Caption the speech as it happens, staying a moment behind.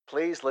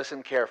Please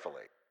listen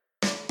carefully.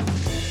 And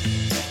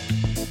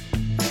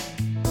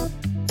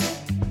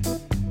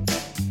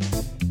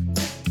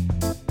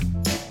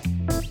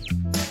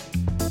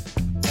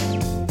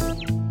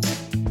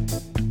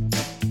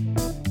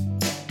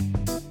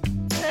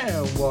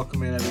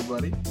welcome in,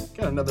 everybody.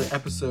 Got another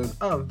episode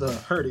of the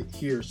Heard It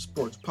Here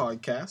Sports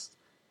Podcast.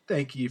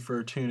 Thank you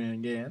for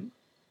tuning in.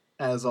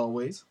 As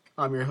always,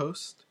 I'm your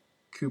host,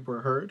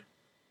 Cooper Hurd.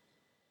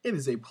 It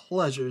is a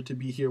pleasure to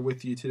be here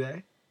with you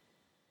today.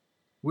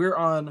 We're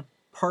on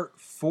part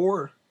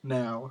 4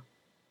 now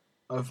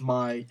of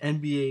my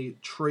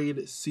NBA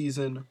trade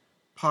season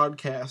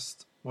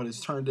podcast, what has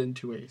turned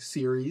into a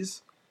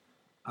series.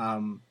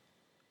 I've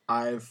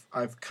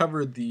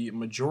covered the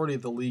majority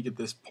of the league at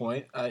this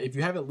point. If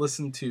you haven't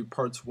listened to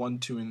parts 1,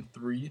 2, and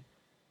 3,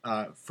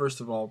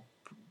 first of all,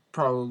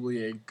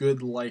 probably a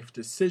good life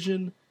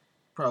decision.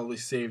 Probably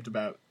saved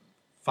about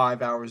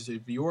 5 hours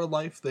of your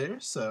life there,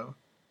 so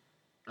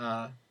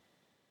not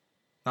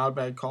a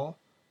bad call.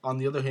 On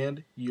the other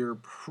hand, you're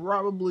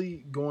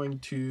probably going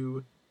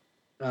to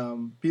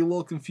be a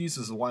little confused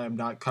as to why I'm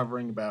not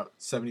covering about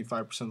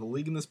 75% of the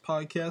league in this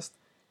podcast.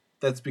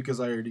 That's because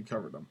I already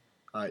covered them.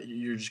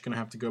 You're just going to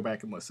have to go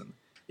back and listen.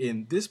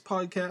 In this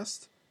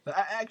podcast,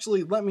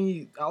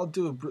 I'll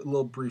do a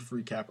little brief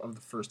recap of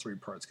the first 3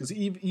 parts, because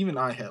even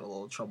I had a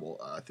little trouble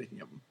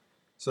thinking of them.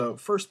 So,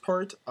 first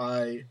part,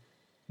 I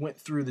went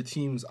through the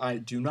teams I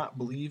do not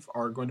believe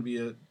are going to be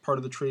a part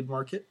of the trade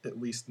market, at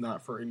least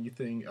not for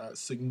anything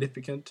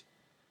significant.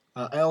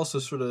 I also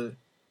sort of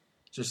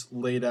just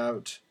laid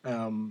out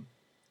a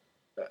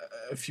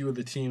few of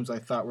the teams I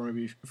thought were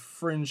maybe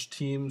fringe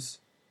teams,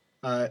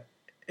 and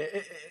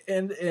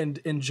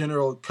in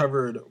general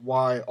covered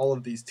why all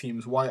of these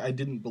teams, why I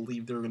didn't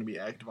believe they were going to be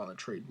active on the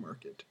trade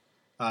market.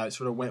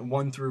 Sort of went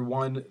one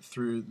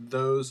through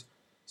those.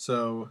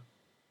 So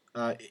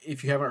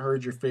if you haven't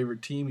heard your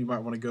favorite team, you might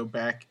want to go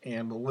back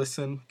and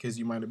listen, because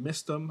you might have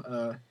missed them.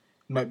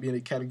 Might be in a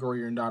category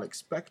you're not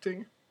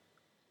expecting.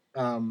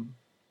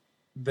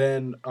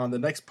 Then on the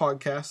next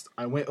podcast,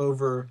 I went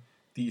over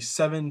the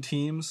 7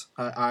 teams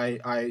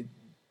I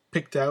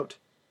picked out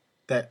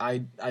that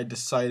I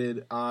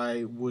decided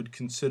I would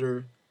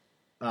consider,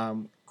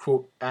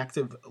 quote,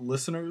 active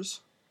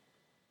listeners,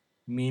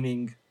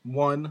 meaning,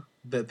 1,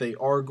 that they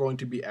are going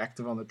to be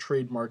active on the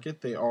trade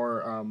market. They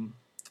are,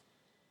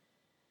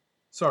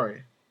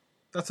 sorry,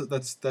 that's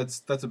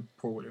a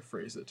poor way to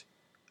phrase it.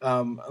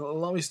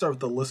 Let me start with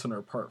the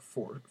listener part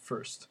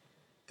first.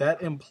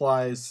 That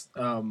implies,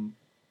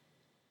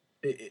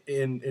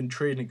 in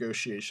trade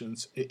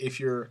negotiations, if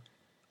you're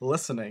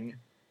listening,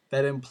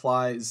 that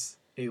implies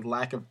a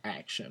lack of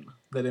action.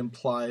 That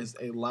implies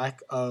a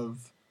lack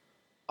of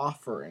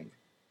offering.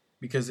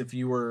 Because if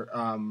you were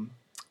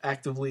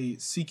actively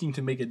seeking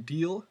to make a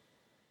deal,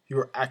 you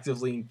were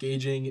actively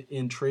engaging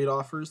in trade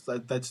offers,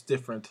 that's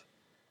different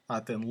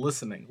than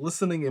listening.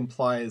 Listening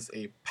implies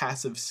a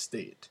passive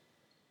state.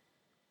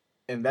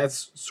 And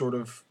that's sort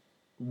of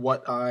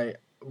what I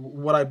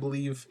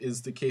believe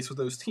is the case with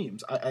those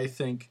teams. I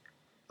think,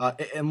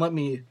 and let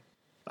me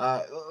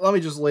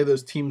just lay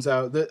those teams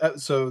out.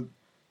 So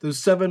those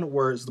 7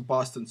 were the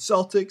Boston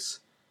Celtics,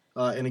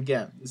 and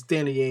again, it's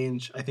Danny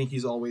Ainge. I think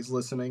he's always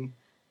listening.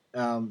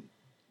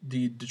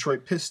 The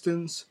Detroit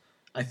Pistons,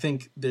 I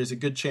think there's a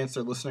good chance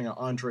they're listening to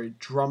Andre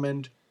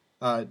Drummond,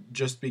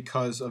 just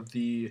because of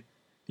the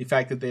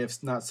fact that they have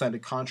not signed a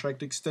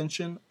contract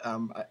extension.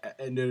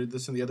 I noted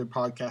this in the other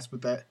podcast,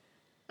 but that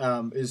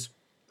is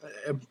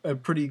a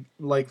pretty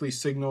likely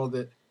signal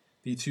that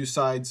the two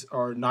sides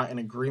are not in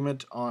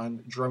agreement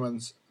on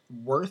Drummond's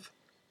worth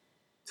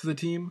to the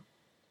team.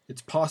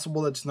 It's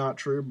possible that's not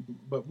true,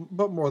 but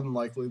more than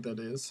likely that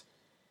is.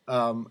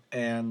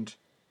 And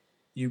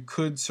you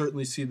could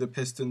certainly see the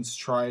Pistons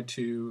try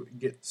to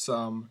get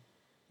some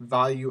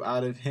value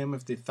out of him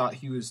if they thought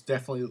he was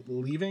definitely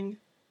leaving.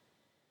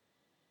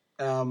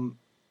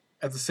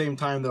 At the same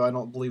time, though, I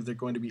don't believe they're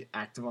going to be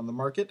active on the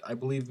market. I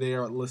believe they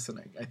are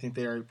listening. I think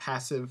they are a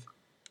passive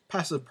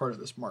part of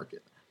this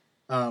market.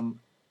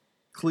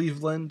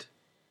 Cleveland,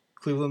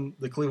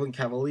 the Cleveland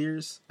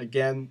Cavaliers,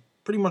 again,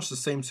 pretty much the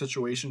same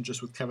situation,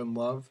 just with Kevin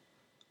Love.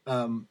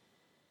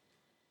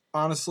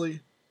 Honestly,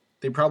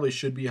 they probably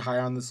should be high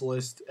on this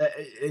list.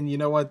 And you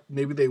know what?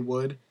 Maybe they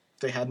would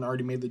if they hadn't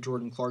already made the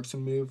Jordan Clarkson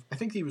move. I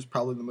think he was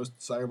probably the most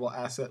desirable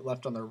asset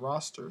left on their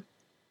roster.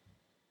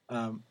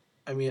 I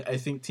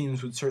think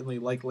teams would certainly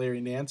like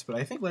Larry Nance, but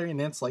I think Larry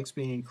Nance likes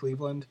being in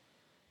Cleveland.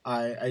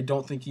 I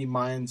don't think he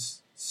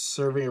minds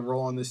serving a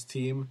role on this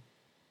team.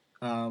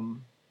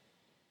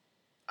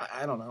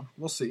 I don't know.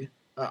 We'll see.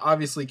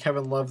 Obviously,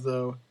 Kevin Love,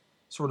 though,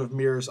 sort of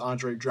mirrors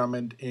Andre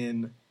Drummond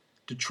in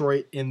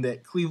Detroit, in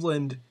that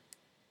Cleveland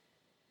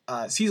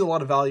sees a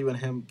lot of value in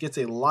him, gets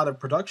a lot of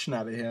production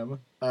out of him.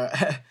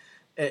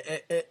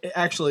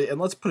 Actually, and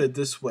let's put it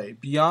this way,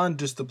 beyond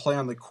just the play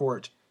on the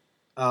court,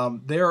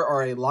 there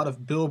are a lot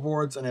of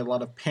billboards and a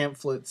lot of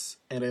pamphlets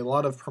and a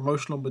lot of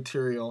promotional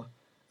material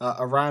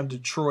around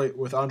Detroit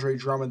with Andre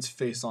Drummond's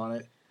face on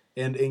it,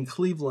 and in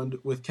Cleveland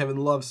with Kevin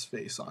Love's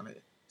face on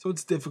it. So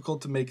it's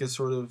difficult to make a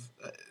sort of,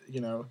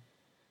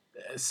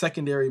 a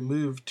secondary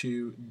move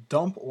to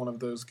dump one of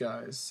those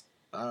guys.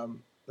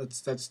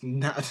 That's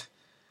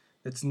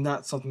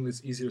not something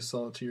that's easy to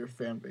sell to your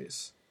fan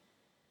base.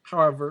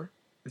 However,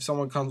 if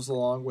someone comes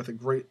along with a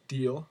great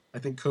deal, I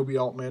think Koby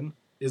Altman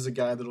is a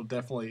guy that'll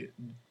definitely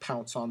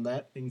pounce on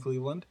that in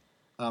Cleveland.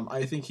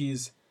 I think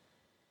he's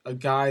a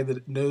guy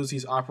that knows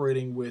he's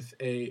operating with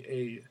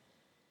a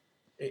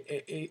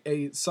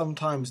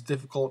sometimes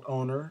difficult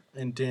owner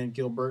in Dan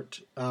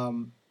Gilbert,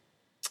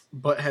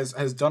 but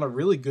has done a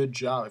really good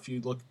job if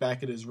you look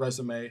back at his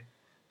resume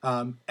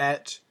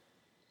at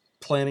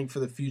planning for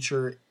the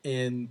future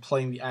in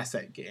playing the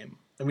asset game.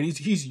 I mean,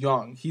 he's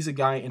young. He's a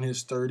guy in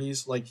his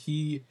 30s. Like,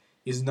 he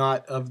is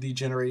not of the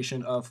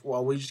generation of,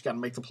 well, we just got to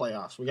make the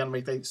playoffs. We got to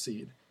make the 8th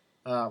seed.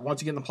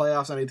 Once you get in the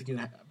playoffs, anything can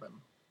happen.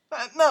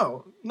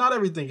 No, not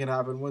everything can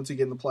happen once you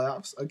get in the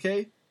playoffs,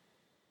 okay?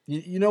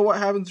 You know what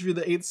happens if you're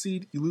the 8th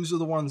seed? You lose to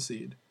the 1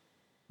 seed.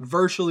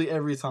 Virtually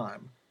every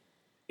time.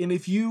 And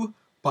if you,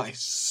 by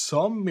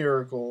some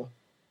miracle,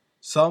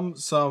 some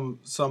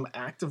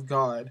act of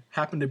God,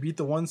 happen to beat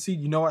the 1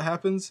 seed, you know what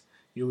happens?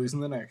 You lose in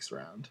the next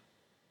round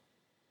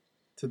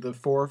to the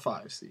 4 or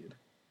 5 seed.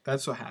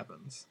 That's what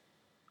happens.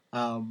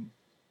 So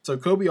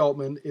Koby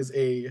Altman is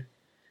a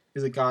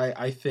guy,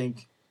 I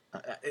think,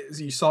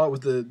 you saw it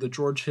with the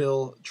George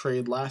Hill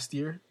trade last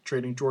year,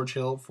 trading George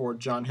Hill for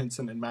John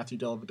Henson and Matthew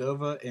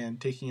Dellavedova,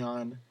 and taking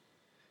on,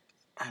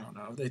 I don't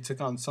know, they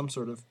took on some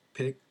sort of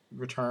pick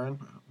return,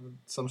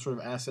 some sort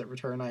of asset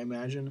return, I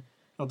imagine. I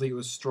don't think it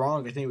was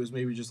strong. I think it was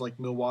maybe just like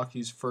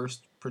Milwaukee's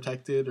first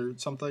protected or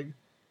something.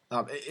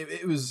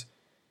 It was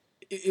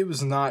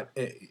not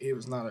a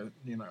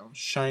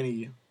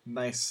shiny,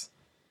 nice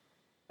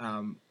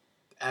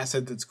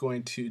asset that's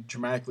going to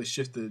dramatically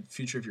shift the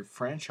future of your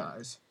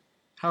franchise.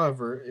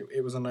 However,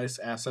 it was a nice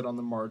asset on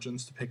the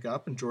margins to pick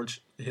up, and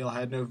George Hill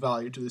had no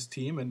value to this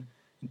team, and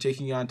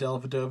taking on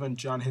Dellavedova and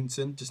John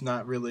Henson does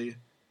not really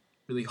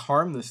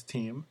harm this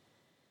team.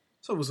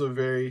 So it was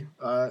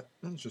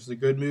it's just a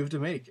good move to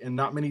make, and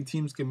not many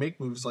teams can make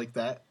moves like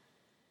that,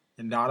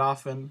 and not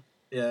often.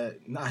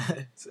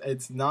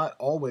 It's not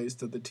always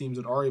that the teams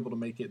that are able to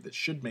make it, that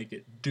should make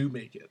it, do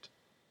make it.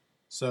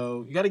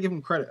 So you got to give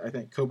him credit. I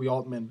think Koby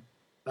Altman,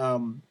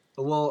 a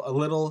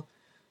little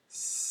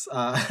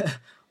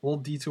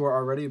detour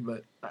already,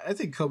 but I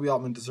think Koby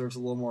Altman deserves a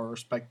little more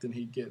respect than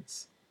he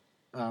gets.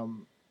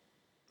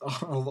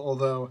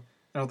 Although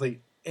I don't think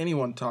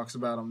anyone talks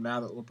about him now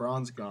that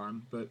LeBron's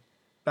gone, but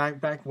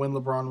back when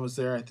LeBron was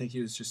there, I think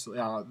he was just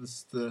this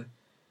is the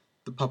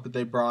puppet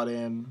they brought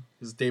in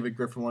because David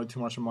Griffin wanted too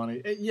much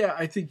money. Yeah,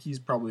 I think he's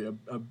probably a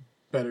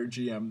better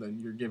GM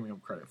than you're giving him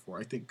credit for.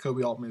 I think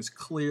Koby Altman is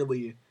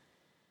clearly,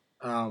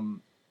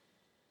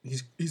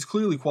 he's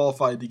clearly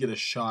qualified to get a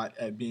shot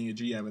at being a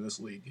GM in this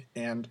league.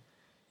 And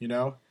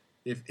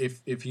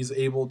if he's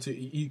able to,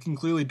 he can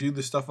clearly do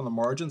the stuff on the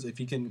margins. If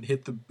he can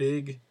hit the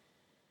big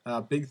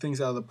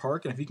things out of the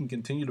park, and if he can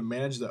continue to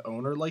manage the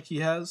owner like he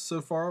has so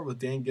far with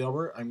Dan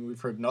Gilbert, I mean,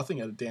 we've heard nothing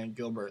out of Dan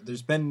Gilbert.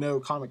 There's been no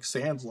Comic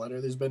Sans letter.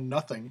 There's been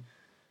nothing.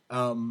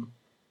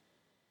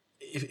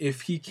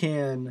 If he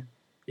can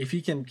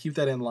keep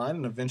that in line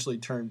and eventually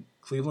turn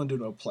Cleveland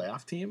into a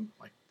playoff team,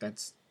 like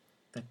that's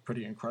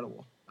pretty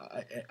incredible.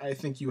 I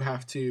think you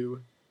have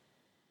to.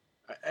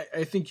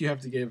 I think you have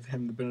to give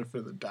him the benefit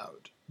of the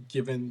doubt,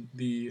 given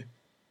the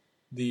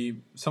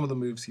some of the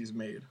moves he's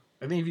made.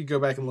 I think if you go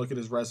back and look at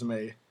his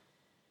resume,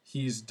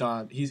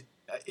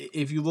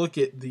 if you look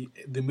at the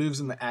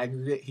moves in the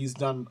aggregate, he's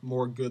done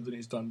more good than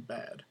he's done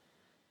bad.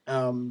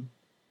 Let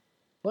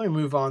me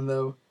move on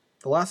though.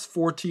 The last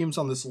 4 teams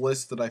on this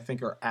list that I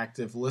think are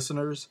active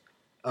listeners,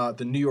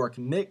 the New York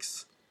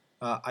Knicks.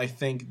 I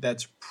think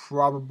that's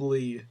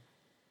probably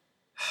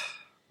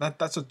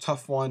that's a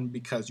tough one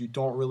because you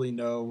don't really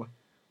know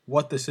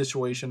what the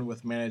situation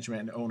with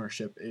management and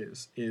ownership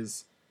is.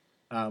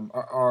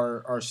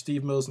 Are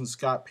Steve Mills and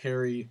Scott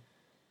Perry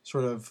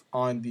sort of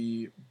on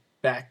the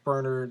back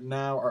burner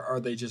now, or are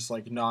they just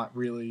like not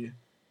really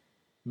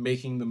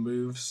making the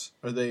moves?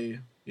 Are they,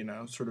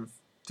 sort of,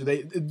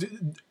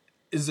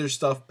 is their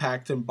stuff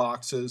packed in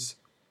boxes,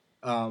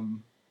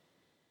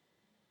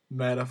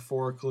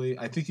 metaphorically?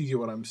 I think you get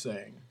what I'm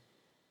saying.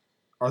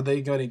 Are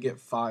they going to get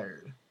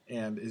fired?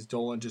 And is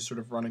Dolan just sort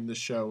of running the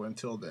show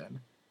until then?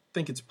 I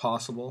think it's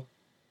possible.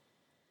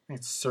 I think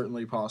it's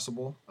certainly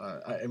possible.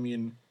 I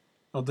mean,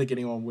 I don't think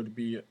anyone would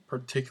be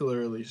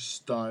particularly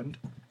stunned.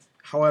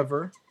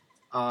 However,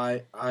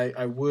 I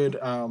would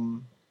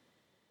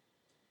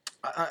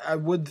I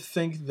would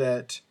think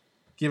that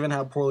given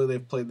how poorly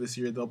they've played this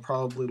year, they'll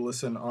probably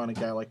listen on a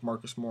guy like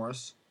Marcus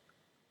Morris,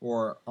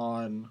 or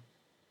on,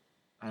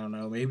 I don't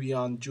know, maybe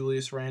on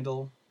Julius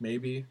Randle,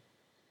 maybe.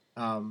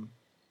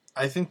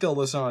 I think they'll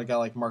listen on a guy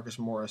like Marcus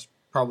Morris,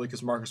 probably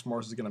because Marcus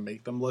Morris is going to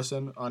make them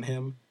listen on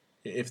him.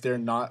 If they're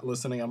not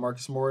listening on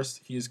Marcus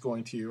Morris, he's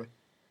going to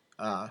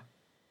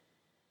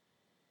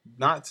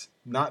not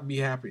be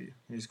happy.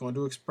 He's going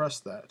to express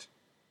that,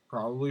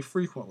 probably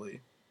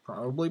frequently,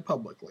 probably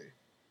publicly.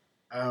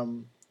 Let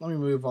me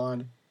move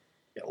on.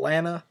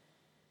 Atlanta.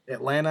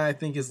 Atlanta, I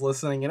think, is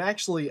listening, and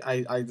actually,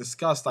 I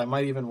discussed I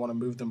might even want to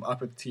move them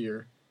up a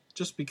tier,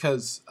 just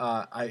because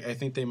I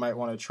think they might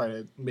want to try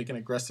to make an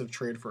aggressive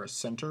trade for a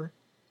center.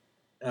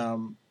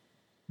 Um,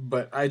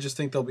 but I just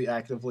think they'll be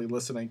actively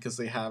listening because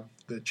they have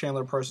the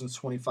Chandler Parsons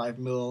 25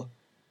 mil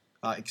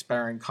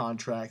expiring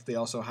contract. They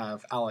also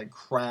have Alec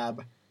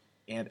Crabbe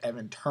and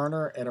Evan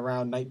Turner at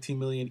around 19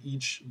 million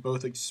each,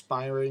 both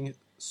expiring.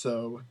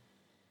 So,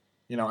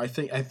 I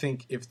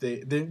think if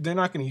they're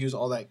not going to use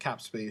all that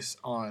cap space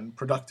on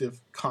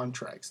productive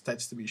contracts.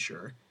 That's to be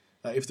sure.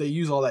 If they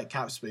use all that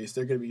cap space,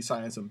 they're going to be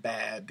signing some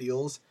bad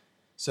deals.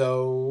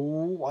 So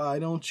why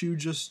don't you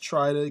just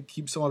try to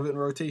keep some of it in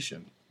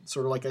rotation?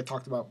 Sort of like I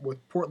talked about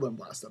with Portland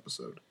last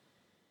episode.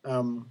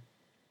 Um,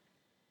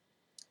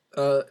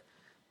 uh,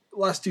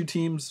 Last two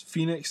teams,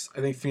 Phoenix.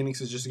 I think Phoenix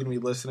is just going to be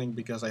listening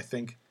because I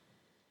think,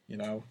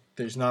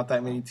 there's not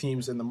that many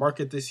teams in the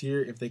market this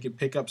year. If they could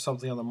pick up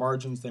something on the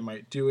margins, they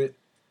might do it.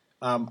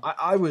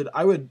 I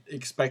would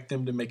expect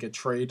them to make a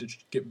trade to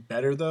get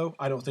better, though.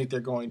 I don't think they're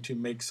going to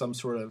make some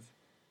sort of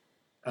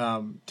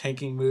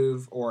tanking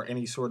move or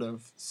any sort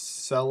of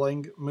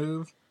selling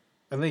move.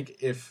 I think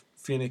if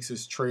Phoenix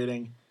is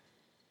trading,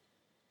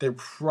 they're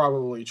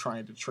probably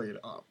trying to trade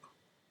up.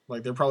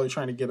 Like they're probably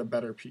trying to get a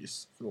better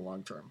piece for the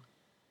long term.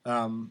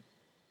 Um,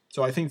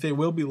 so I think they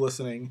will be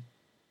listening.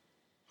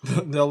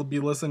 They'll be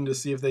listening to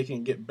see if they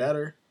can get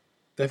better.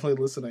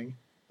 Definitely listening.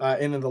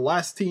 And then the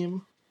last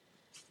team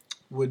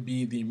would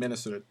be the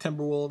Minnesota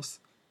Timberwolves.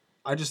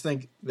 I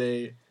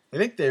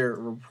think they're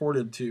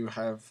reported to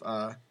have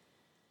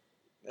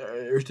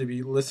or to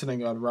be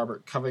listening on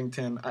Robert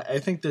Covington. I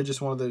think they're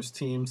just one of those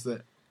teams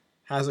that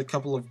has a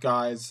couple of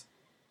guys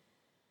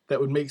that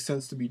would make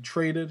sense to be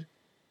traded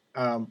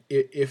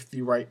if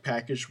the right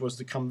package was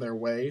to come their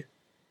way.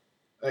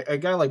 A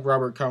guy like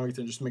Robert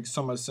Covington just makes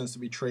so much sense to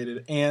be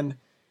traded, and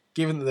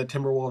given that the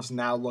Timberwolves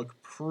now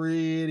look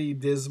pretty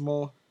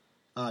dismal,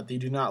 they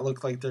do not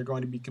look like they're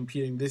going to be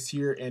competing this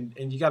year. And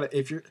you got to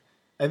if you're,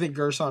 I think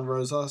Gerson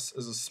Rosas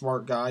is a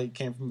smart guy. He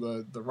came from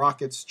the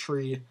Rockets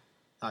tree.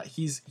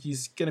 He's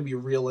going to be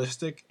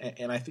realistic,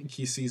 and I think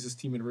he sees his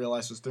team and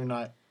realizes they're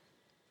not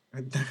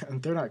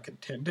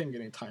contending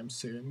anytime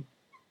soon.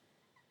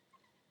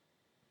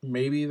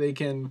 Maybe they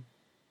can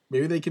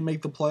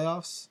make the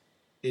playoffs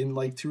in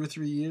like 2 or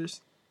 3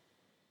 years.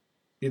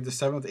 Be the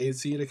seventh, eighth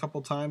seed a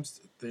couple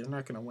times. They're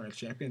not going to win a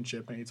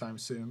championship anytime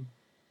soon.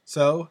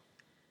 So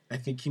I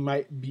think he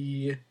might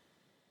be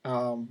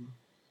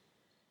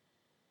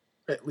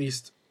at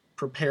least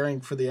preparing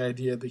for the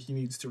idea that he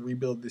needs to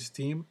rebuild this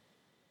team.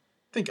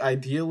 I think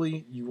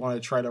ideally you want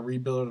to try to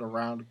rebuild it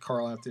around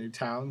Karl Anthony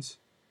Towns.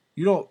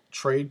 You don't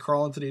trade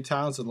Karl Anthony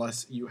Towns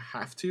unless you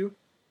have to.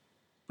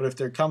 But if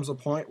there comes a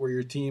point where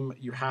your team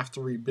you have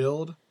to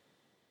rebuild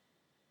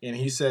and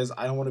he says,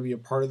 I don't want to be a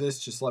part of this,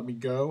 just let me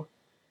go,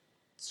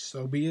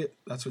 so be it.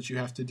 That's what you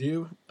have to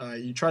do.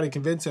 You try to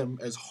convince him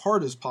as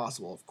hard as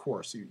possible, of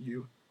course.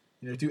 You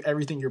do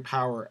everything in your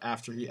power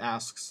after he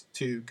asks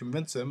to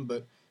convince him,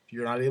 but if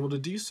you're not able to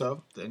do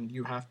so, then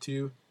you have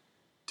to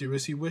do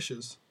as he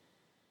wishes.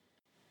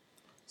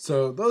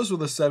 So those were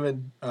the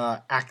 7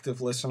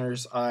 active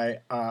listeners I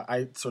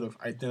sort of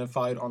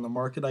identified on the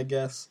market, I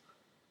guess.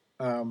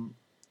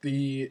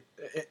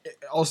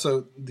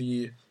 Also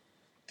the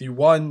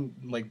one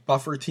like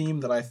buffer team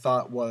that I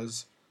thought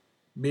was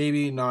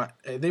maybe not.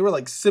 They were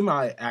like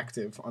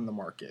semi-active on the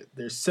market.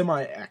 They're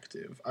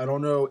semi-active. I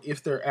don't know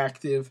if they're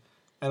active.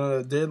 I don't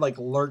know. They're like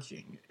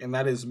lurking, and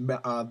that is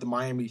the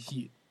Miami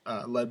Heat,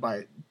 led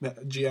by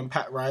GM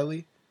Pat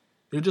Riley.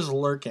 They're just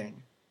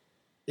lurking.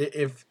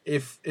 If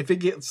it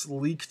gets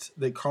leaked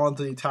that Karl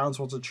Anthony Towns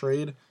wants a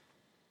trade,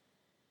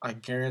 I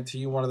guarantee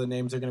you one of the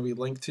names they're going to be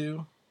linked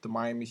to the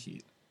Miami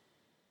Heat.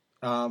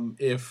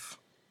 If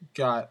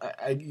God,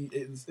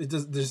 it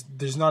does.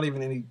 There's not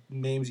even any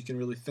names you can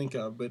really think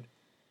of, but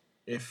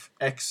if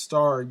X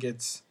star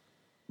gets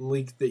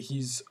leaked that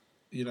he's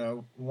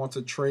wants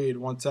a trade,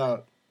 wants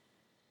out,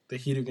 the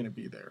Heat are going to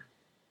be there.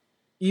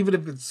 Even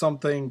if it's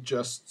something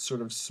just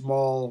sort of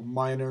small,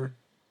 minor,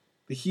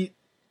 the Heat,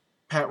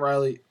 Pat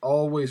Riley,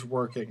 always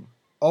working,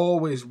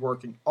 always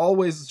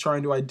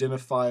trying to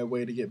identify a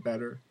way to get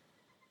better.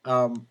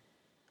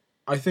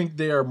 I think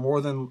they are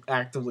more than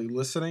actively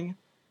listening.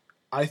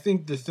 I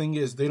think the thing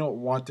is they don't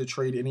want to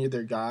trade any of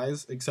their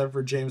guys except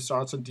for James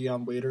Johnson,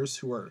 Dion Waiters,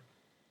 who are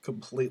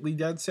completely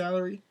dead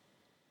salary.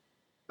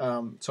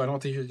 So I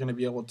don't think you're going to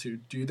be able to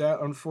do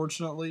that,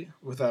 unfortunately,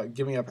 without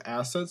giving up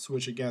assets,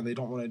 which, again, they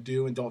don't want to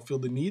do and don't feel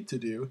the need to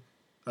do,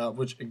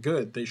 which,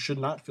 good, they should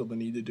not feel the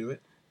need to do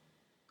it.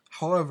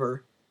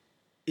 However,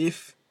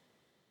 if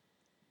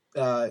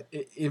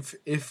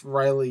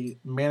Riley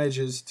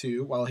manages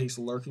to, while he's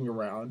lurking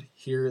around,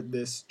 hear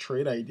this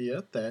trade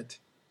idea that,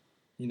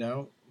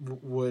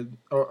 would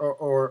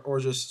or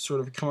just sort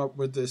of come up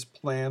with this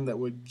plan that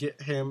would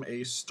get him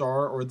a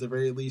star or at the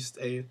very least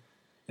an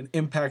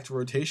impact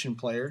rotation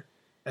player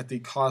at the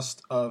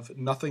cost of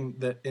nothing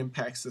that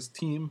impacts this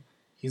team,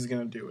 he's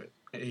going to do it.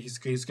 He's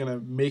going to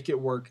make it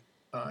work.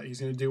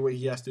 He's going to do what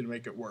he has to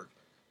make it work.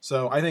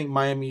 So I think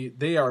Miami,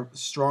 they are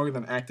stronger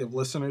than active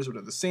listeners, but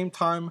at the same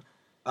time,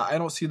 I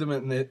don't see them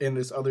in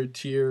this other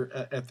tier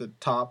at the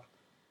top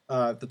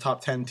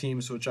 10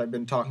 teams, which I've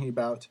been talking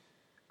about.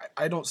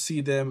 I don't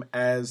see them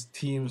as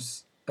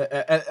teams.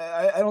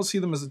 I don't see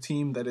them as a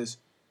team that is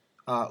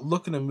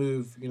looking to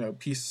move,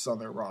 pieces on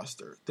their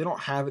roster. They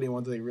don't have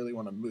anyone that they really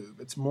want to move.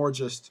 It's more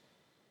just,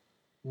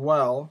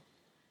 well,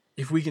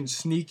 if we can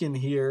sneak in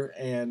here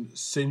and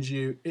send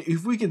you,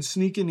 if we can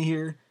sneak in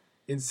here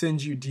and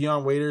send you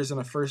Dion Waiters in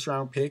a first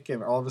round pick,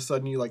 and all of a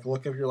sudden you like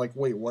look up, you're like,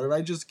 wait, what did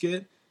I just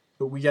get?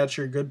 But we got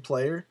your good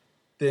player,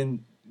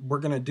 then we're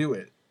gonna do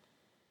it.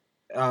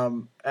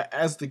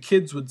 As the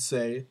kids would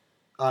say,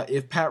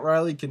 if Pat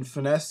Riley can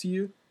finesse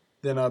you,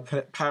 then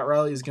Pat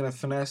Riley is gonna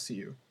finesse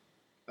you.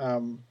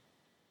 Um,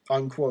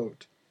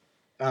 Unquote.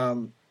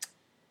 Um,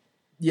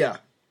 yeah.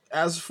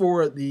 As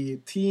for the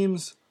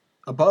teams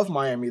above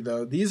Miami,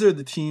 though, these are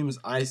the teams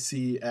I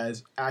see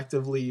as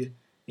actively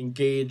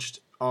engaged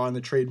on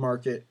the trade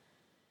market.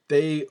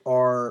 They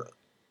are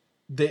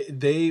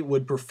they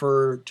would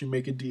prefer to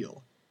make a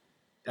deal.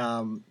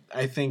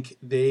 I think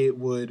they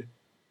would.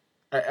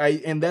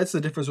 And that's the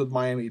difference with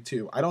Miami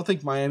too. I don't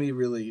think Miami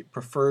really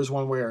prefers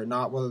one way or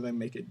not whether they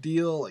make a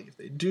deal. Like if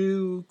they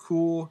do,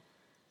 cool.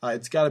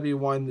 It's got to be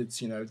one that's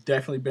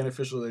definitely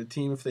beneficial to their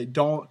team. If they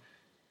don't,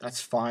 that's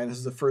fine. This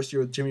is the first year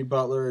with Jimmy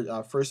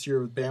Butler, first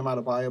year with Bam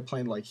Adebayo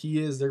playing like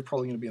he is. They're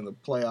probably going to be in the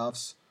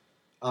playoffs,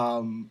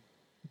 um,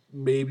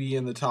 maybe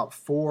in the top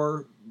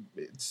four.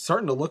 It's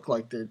starting to look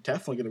like they're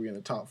definitely going to be in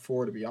the top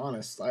four. To be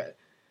honest,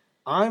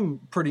 I'm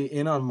pretty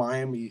in on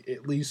Miami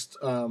at least.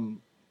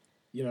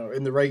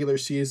 In the regular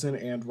season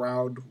and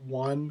round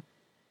one,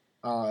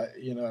 of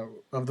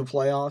the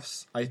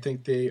playoffs. I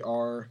think they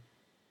are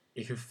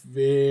a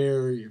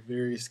very,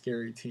 very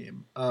scary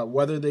team.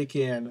 Whether they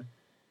can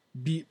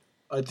beat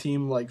a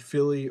team like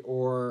Philly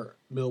or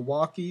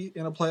Milwaukee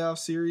in a playoff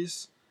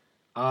series,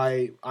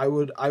 I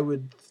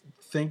would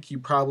think you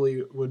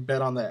probably would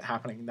bet on that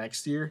happening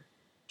next year,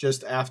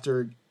 just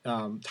after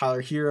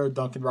Tyler Hero,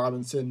 Duncan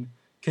Robinson,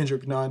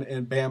 Kendrick Nunn,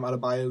 and Bam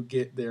Adebayo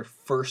get their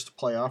first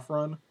playoff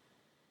run.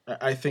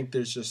 I think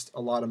there's just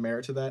a lot of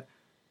merit to that.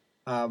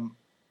 Um,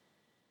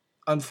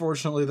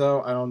 Unfortunately,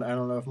 though, I don't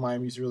know if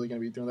Miami's really going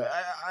to be doing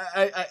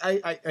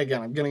that.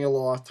 Again, I'm getting a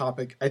little off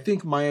topic. I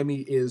think Miami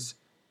is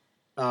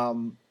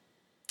um,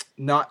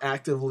 not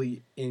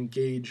actively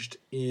engaged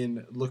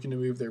in looking to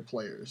move their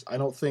players. I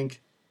don't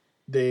think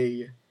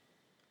they.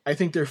 I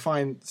think they're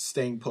fine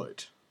staying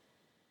put.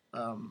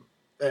 Um,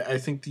 I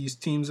think these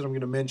teams that I'm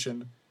going to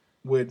mention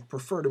would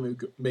prefer to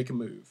make a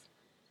move.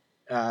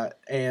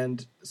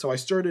 And so I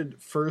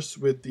started first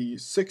with the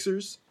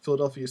Sixers,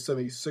 Philadelphia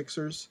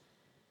 76ers.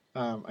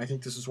 I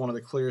think this is one of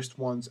the clearest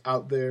ones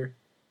out there.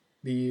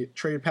 The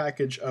trade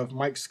package of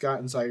Mike Scott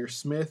and Zaire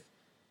Smith,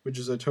 which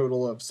is a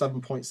total of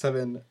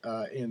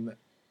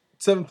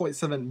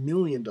 7.7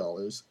 million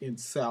dollars in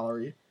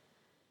salary.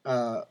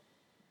 Uh,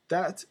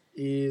 that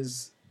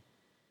is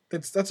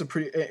that's a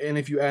pretty. And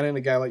if you add in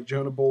a guy like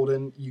Jonah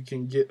Bolden, you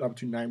can get up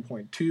to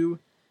 9.2.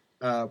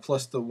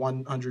 Plus the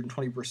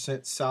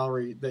 120%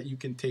 salary that you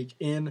can take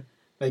in.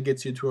 That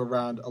gets you to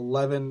around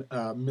 11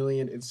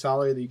 million in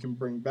salary that you can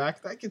bring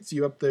back. That gets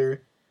you up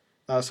there.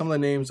 Some of the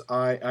names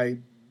I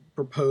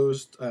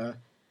proposed,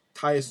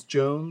 Tyus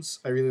Jones.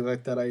 I really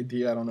like that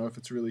idea. I don't know if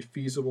it's really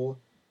feasible.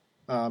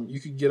 You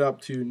could get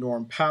up to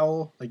Norm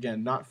Powell.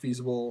 Again, not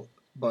feasible,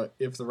 but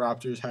if the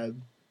Raptors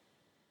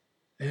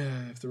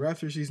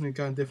season had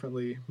gone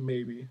differently,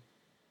 maybe.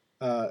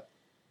 Uh,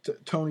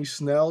 Tony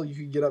Snell, you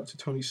could get up to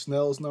Tony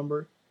Snell's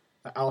number.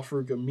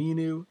 Alfred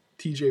Aminu,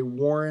 TJ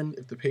Warren,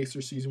 if the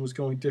Pacers season was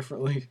going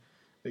differently.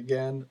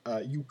 Again,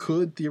 you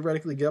could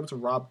theoretically get up to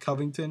Rob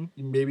Covington.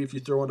 Maybe if you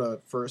throw in a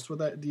first with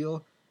that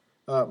deal.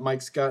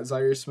 Mike Scott,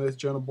 Zaire Smith,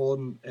 Jonah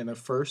Bolden, and a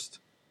first.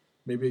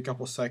 Maybe a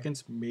couple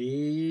seconds.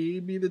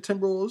 Maybe the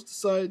Timberwolves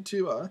decide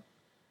to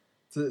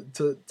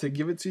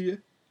give it to you.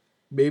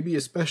 Maybe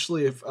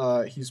especially if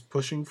he's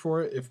pushing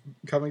for it, if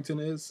Covington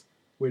is,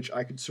 which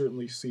I could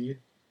certainly see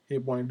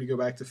him wanting to go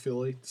back to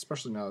Philly,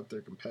 especially now that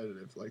they're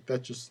competitive. Like,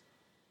 that just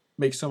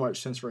makes so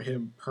much sense for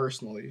him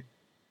personally.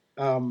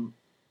 Um,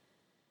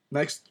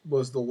 Next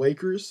was the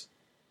Lakers.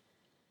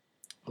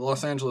 The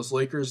Los Angeles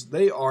Lakers.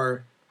 They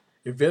are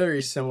a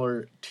very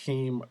similar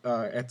team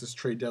at this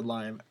trade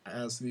deadline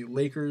as the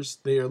Lakers.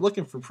 They are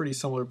looking for pretty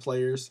similar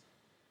players.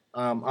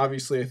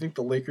 Obviously, I think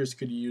the Lakers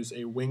could use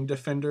a wing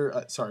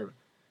defender.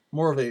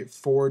 More of a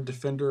forward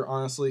defender,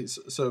 honestly.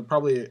 So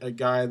probably a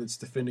guy that's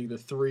defending the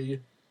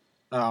three.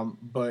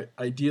 But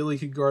ideally,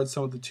 could guard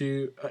some of the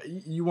two.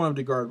 You want him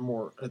to guard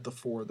more at the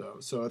four, though.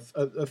 So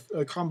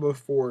a combo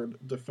forward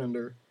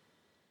defender.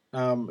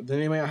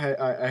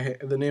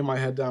 The name I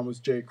had down was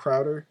Jay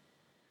Crowder.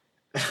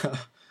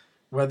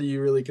 Whether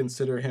you really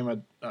consider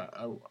him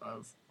a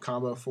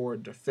combo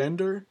forward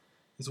defender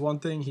is one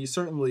thing. He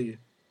certainly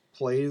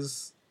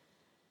plays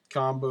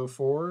combo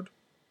forward.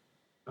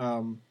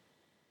 Um,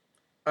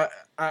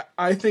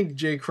 I think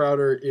Jay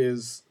Crowder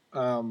is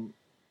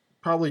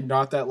probably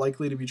not that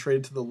likely to be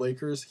traded to the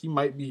Lakers.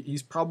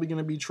 He's probably going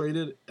to be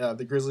traded.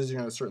 The Grizzlies are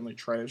going to certainly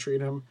try to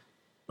trade him,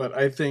 but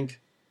I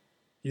think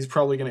he's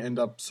probably going to end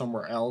up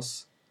somewhere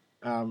else.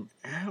 I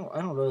don't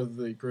know if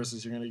the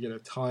Grizzlies are going to get a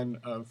ton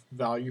of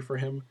value for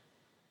him,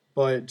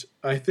 but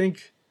I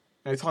think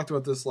I talked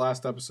about this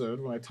last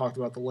episode when I talked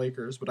about the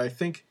Lakers, but I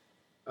think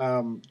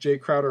Jay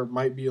Crowder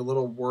might be a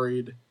little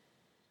worried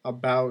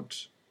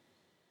about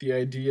the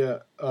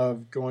idea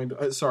of going to.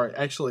 I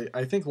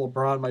think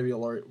LeBron might be a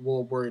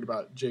little worried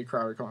about Jay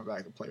Crowder coming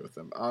back to play with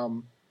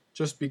him.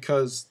 Just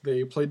because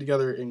they played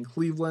together in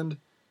Cleveland,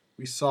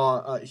 we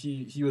saw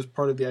he was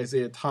part of the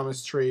Isaiah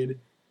Thomas trade.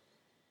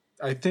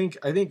 I think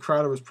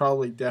Crowder was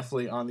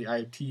definitely on the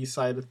IT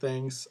side of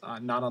things,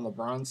 not on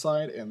LeBron's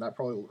side, and that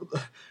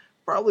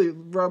probably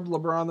rubbed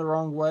LeBron the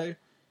wrong way.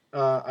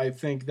 I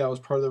think that was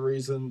part of the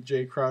reason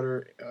Jay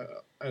Crowder,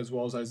 as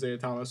well as Isaiah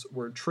Thomas,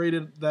 were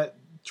traded that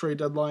trade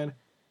deadline.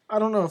 I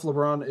don't know if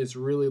LeBron is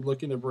really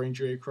looking to bring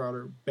Jay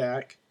Crowder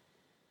back.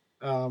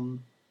 That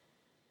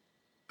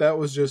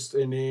was just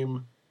a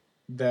name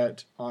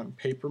that on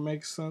paper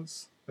makes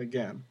sense.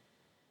 Again,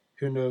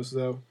 who knows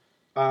though?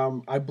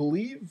 I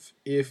believe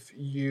if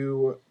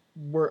you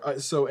were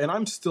and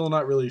I'm still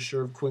not really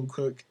sure if Quinn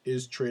Cook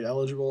is trade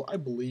eligible. I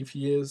believe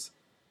he is.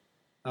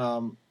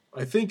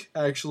 I think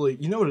actually,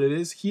 you know what it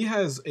is? He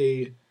has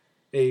he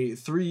has a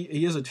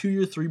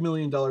 2-year, $3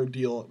 million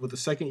deal with a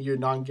second year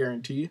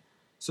non-guarantee.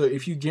 So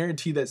if you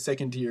guarantee that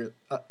second year,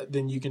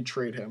 then you can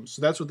trade him.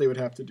 So that's what they would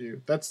have to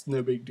do. That's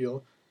no big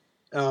deal.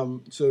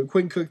 So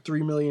Quinn Cook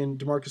 $3 million,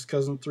 DeMarcus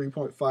Cousins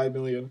 $3.5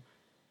 million,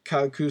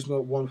 Kyle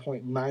Kuzma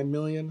 $1.9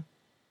 million.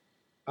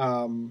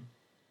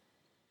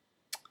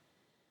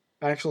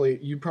 Actually,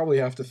 you'd probably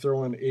have to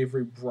throw in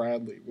Avery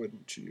Bradley,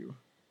 wouldn't you?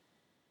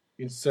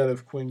 Instead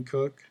of Quinn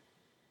Cook.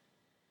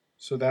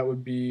 So that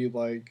would be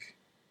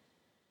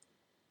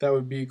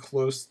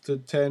close to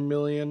 $10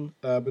 million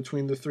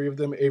between the three of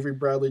them: Avery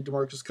Bradley,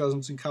 DeMarcus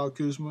Cousins, and Kyle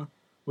Kuzma,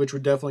 which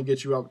would definitely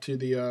get you up to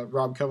the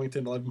Rob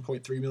Covington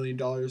 $11.3 million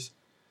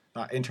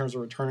in terms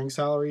of returning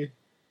salary.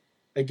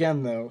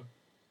 Again, though,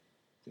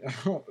 I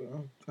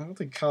don't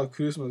think Kyle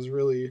Kuzma is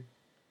really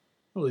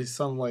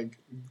some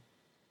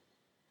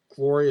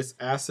glorious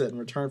asset in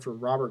return for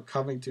Robert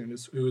Covington,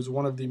 who is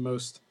one of the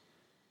most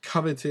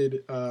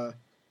coveted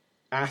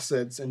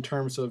assets in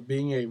terms of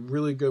being a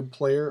really good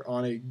player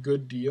on a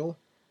good deal.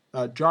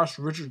 Josh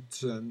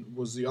Richardson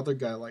was the other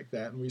guy like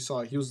that, and we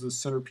saw he was the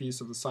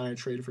centerpiece of the sign and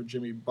trade for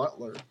Jimmy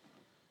Butler.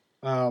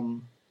 I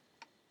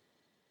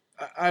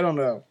don't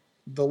know.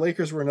 The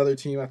Lakers were another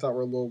team I thought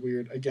were a little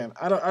weird. Again,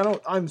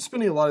 I'm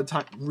spending a lot of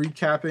time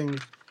recapping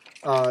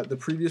the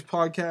previous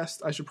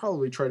podcast. I should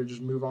probably try to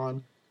just move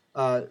on.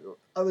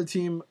 Other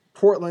team,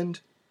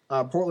 Portland.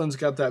 Portland's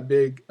got that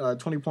big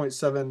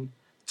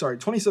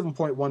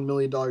 $27.1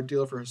 million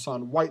deal for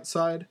Hassan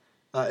Whiteside,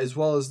 as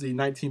well as the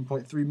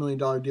 $19.3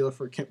 million deal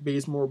for Kent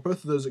Bazemore.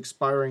 Both of those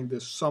expiring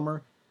this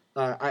summer.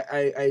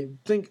 I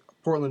think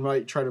Portland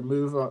might try to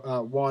move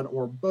one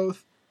or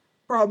both.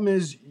 Problem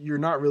is, you're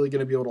not really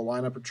going to be able to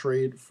line up a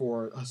trade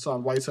for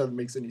Hassan Whiteside that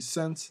makes any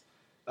sense.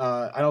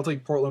 I don't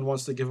think Portland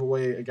wants to give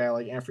away a guy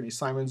like Anthony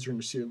Simons or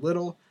Nasir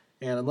Little,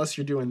 and unless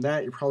you're doing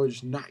that, you're probably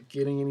just not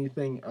getting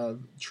anything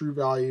of true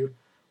value.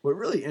 What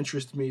really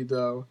interested me,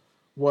 though,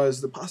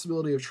 was the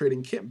possibility of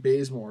trading Kent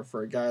Bazemore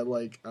for a guy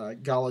like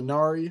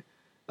Gallinari.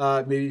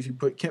 Maybe if you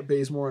put Kent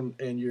Bazemore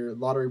and your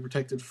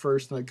lottery-protected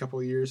first in a couple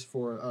of years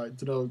for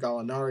Danilo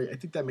Gallinari, I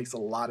think that makes a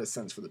lot of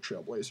sense for the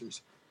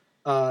Trailblazers.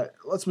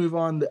 Let's move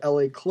on to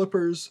LA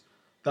Clippers.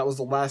 That was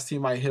the last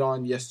team I hit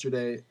on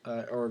yesterday,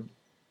 or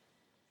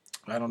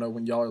I don't know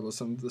when y'all are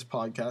listening to this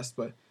podcast,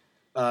 but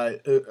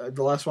the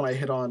last one I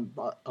hit on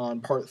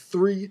part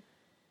 3.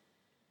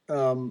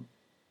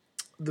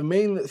 The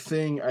main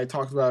thing I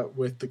talked about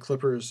with the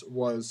Clippers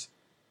was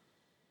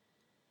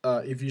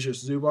Ivica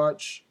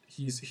Zubac.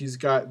 He's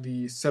got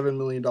the $7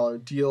 million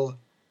deal.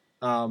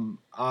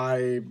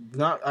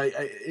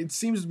 It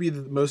seems to be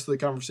that most of the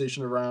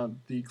conversation around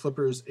the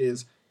Clippers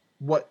is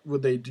what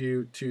would they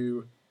do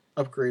to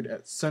upgrade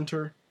at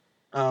center.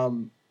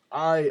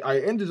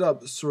 I ended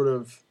up sort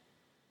of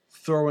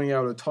throwing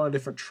out a ton of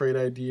different trade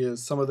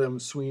ideas, some of them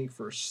swinging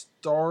for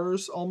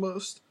stars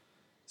almost.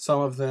 Some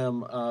of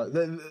them,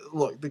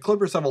 the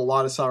Clippers have a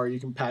lot of salary you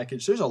can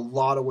package. There's a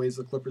lot of ways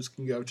the Clippers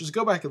can go. Just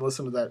go back and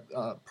listen to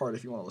that part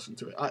if you want to listen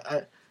to it.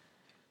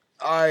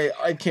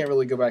 I can't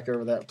really go back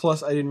over that.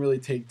 Plus, I didn't really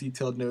take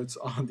detailed notes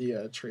on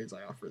the trades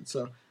I offered.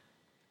 So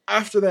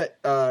after that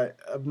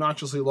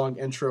obnoxiously long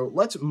intro,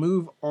 let's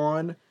move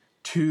on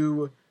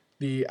to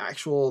the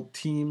actual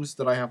teams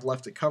that I have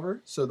left to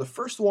cover. So the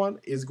first one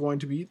is going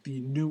to be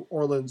the New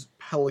Orleans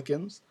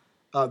Pelicans.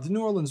 The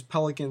New Orleans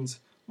Pelicans,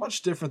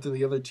 much different than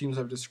the other teams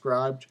I've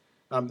described.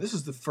 This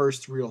is the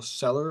first real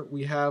seller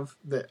we have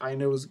that I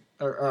know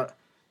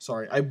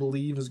I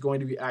believe is going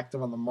to be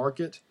active on the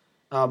market.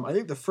 I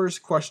think the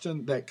first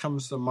question that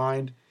comes to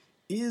mind,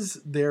 is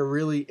there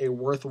really a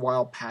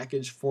worthwhile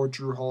package for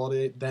Jrue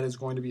Holiday that is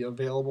going to be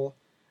available?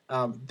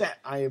 That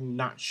I am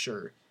not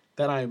sure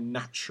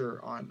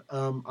on.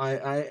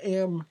 I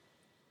am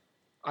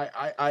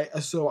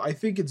So I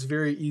think it's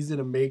very easy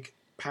to make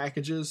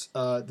packages.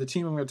 The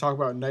team I'm going to talk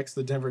about next,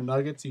 the Denver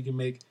Nuggets, you can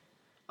make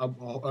a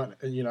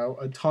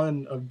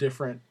ton of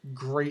different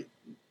great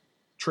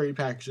trade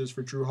packages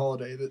for Drew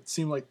Holiday that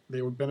seem like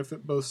they would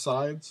benefit both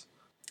sides.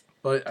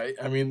 But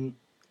I mean,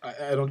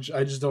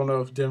 I just don't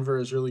know if Denver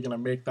is really going to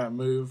make that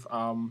move.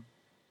 I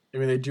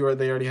mean, they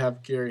already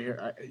have Gary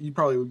here. You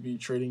probably would be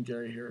trading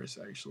Gary Harris,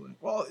 actually.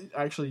 Well,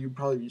 actually, you'd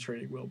probably be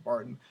trading Will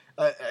Barton.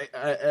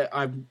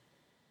 I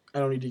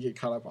don't need to get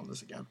caught up on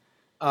this again.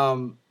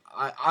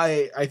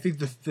 I think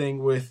the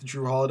thing with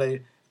Drew Holiday,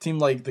 a team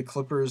like the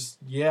Clippers,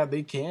 yeah,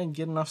 they can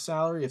get enough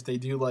salary if they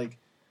do like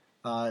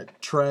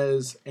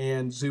Trez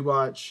and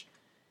Zubac,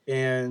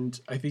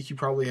 and I think you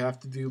probably have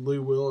to do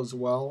Lou Will as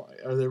well.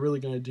 Are they really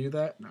going to do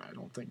that? No, I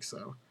don't think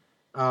so.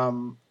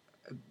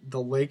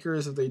 The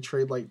Lakers, if they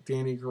trade like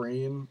Danny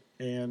Green,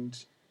 and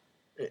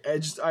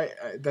I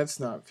that's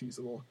not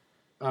feasible.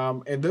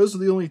 And those are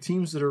the only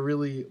teams that are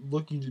really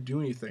looking to do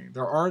anything.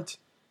 There aren't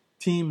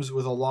teams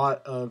with a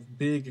lot of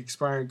big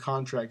expiring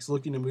contracts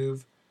looking to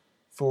move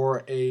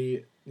for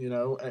a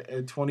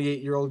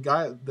 28-year-old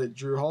guy that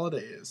Drew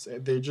Holiday is.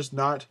 They're just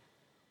not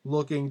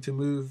looking to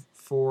move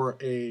for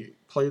a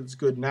player that's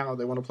good now.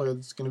 They want a player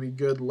that's going to be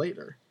good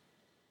later.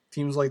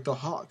 Teams like the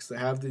Hawks that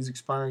have these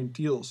expiring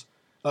deals.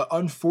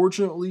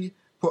 Unfortunately,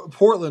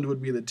 Portland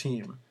would be the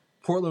team.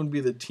 Portland would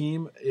be the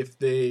team if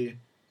they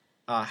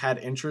had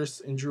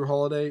interest in Drew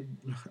Holiday.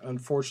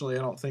 Unfortunately,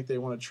 I don't think they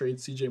want to trade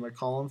C.J.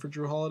 McCollum for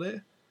Drew Holiday.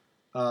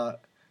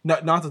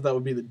 Not that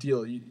would be the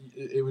deal.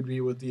 It would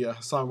be with the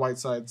Hassan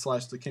Whiteside /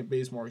 the Kent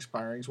Bazemore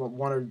expirings. Well,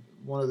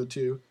 one of the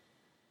two.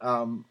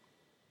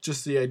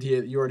 Just the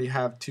idea that you already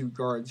have two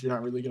guards, you're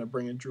not really going to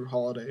bring in Drew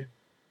Holiday.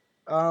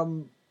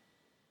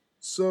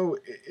 So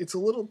it's a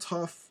little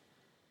tough.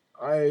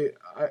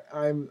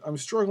 I'm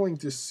struggling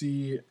to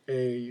see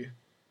a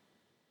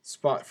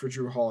spot for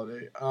Drew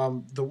Holiday.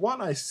 The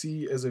one I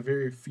see as a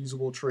very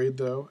feasible trade,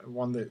 though, and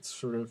one that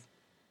sort of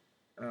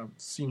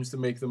seems to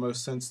make the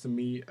most sense to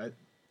me,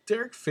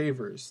 Derek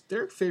Favors.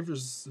 Derek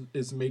Favors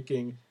is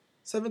making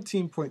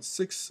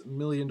 $17.6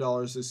 million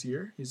this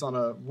year. He's on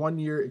a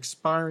 1-year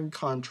expiring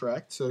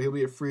contract, so he'll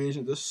be a free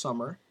agent this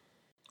summer.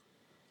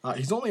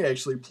 He's only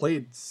actually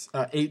played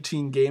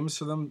 18 games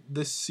for them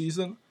this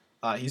season.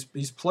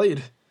 He's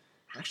played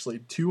actually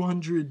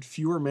 200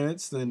 fewer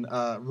minutes than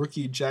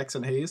rookie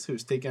Jackson Hayes,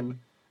 who's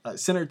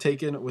center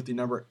taken with the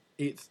number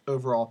 8th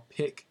overall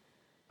pick.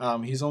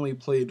 He's only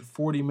played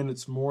 40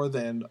 minutes more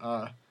than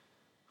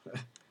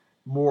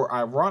more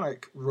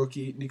ironic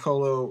rookie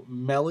Nicolo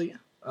Melli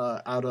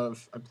out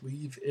of, I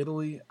believe,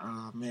 Italy.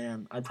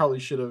 Man, I probably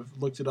should have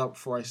looked it up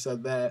before I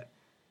said that.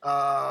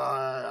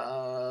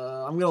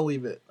 I'm going to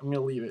leave it.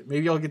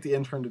 Maybe I'll get the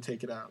intern to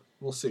take it out.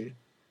 We'll see.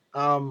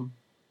 Point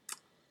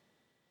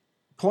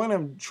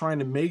I'm trying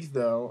to make,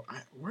 though,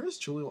 where's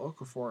Jahlil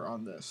Okafor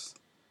on this?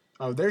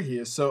 Oh, there he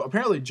is. So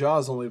apparently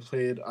Jaws only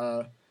played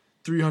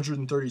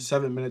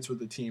 337 minutes with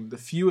the team, the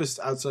fewest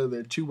outside of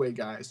their two-way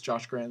guys,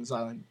 Josh Grant and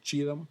Zylan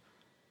Cheatham.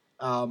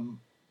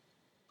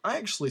 I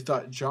actually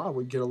thought Ja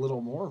would get a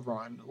little more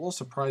run, a little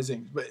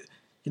surprising. But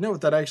you know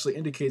what that actually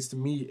indicates to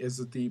me is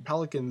that the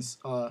Pelicans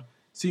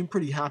seem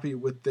pretty happy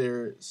with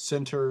their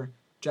center,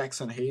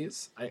 Jackson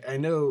Hayes. I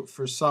know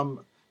to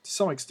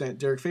some extent,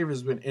 Derek Favors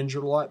has been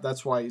injured a lot.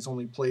 That's why he's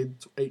only played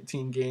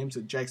 18 games,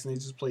 and Jackson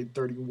Hayes has played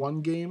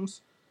 31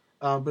 games.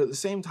 But at the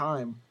same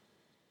time,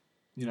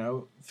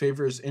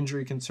 Favors'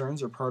 injury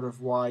concerns are part of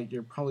why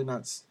you're probably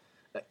not.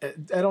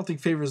 I don't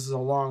think Favors is a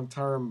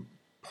long-term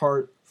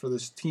part for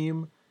this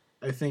team.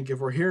 I think if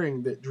we're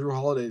hearing that Drew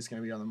Holiday is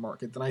going to be on the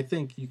market, then I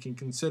think you can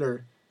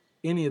consider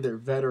any of their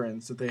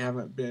veterans that they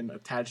haven't been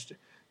attached to.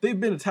 They've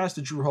been attached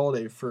to Drew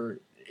Holiday for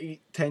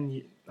 8-10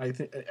 years.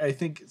 I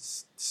think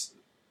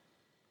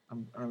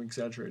I'm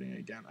exaggerating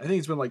again. I think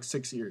it's been like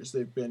 6 years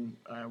they've been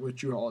with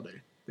Drew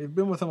Holiday. They've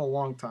been with him a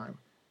long time.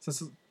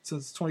 Since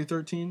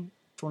 2013,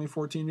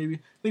 2014 maybe. I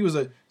think it was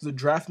a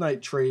draft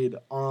night trade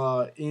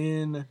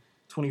in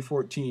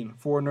 2014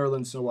 for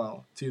Nerlens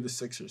Noel to the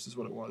Sixers is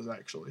what it was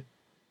actually.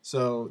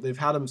 So they've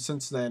had him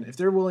since then. If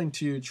they're willing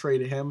to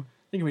trade him,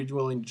 they can be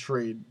willing to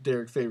trade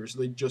Derek Favors.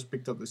 They just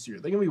picked up this year.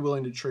 They can be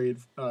willing to trade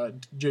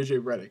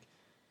JJ Redick,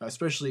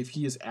 especially if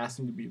he is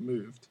asking to be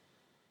moved.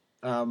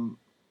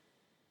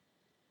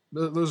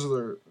 Those are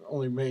their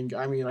only main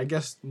guys. I mean, I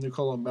guess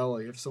Nicolo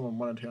Melli, if someone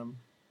wanted him.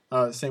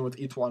 Same with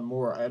Etwan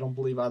Moore. I don't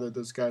believe either of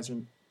those guys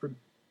are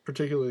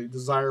particularly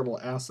desirable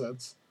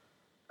assets.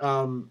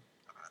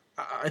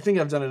 I think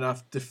I've done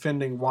enough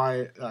defending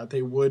why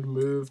they would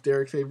move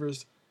Derek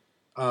Favors.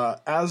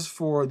 As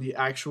for the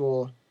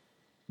actual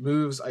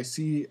moves I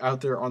see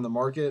out there on the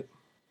market,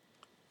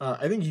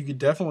 I think you could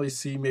definitely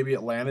see maybe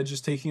Atlanta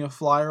just taking a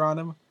flyer on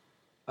him.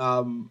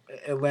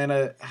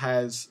 Atlanta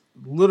has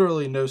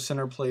literally no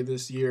center play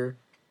this year.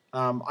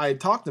 I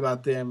talked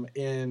about them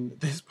in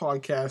this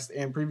podcast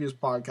and previous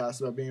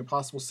podcasts about being a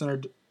possible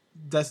center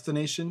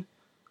destination.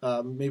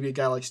 Maybe a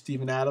guy like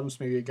Steven Adams,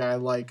 maybe a guy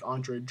like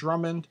Andre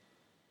Drummond.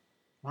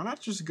 Why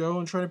not just go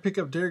and try to pick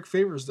up Derek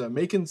Favors, though?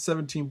 Making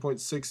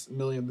 $17.6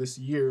 million this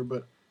year,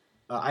 but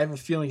I have a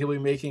feeling he'll be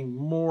making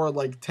more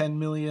like 10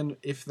 million,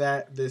 if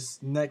that,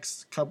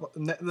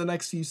 the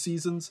next few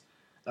seasons.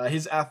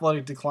 His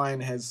athletic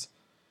decline is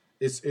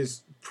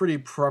pretty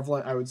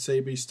prevalent, I would say,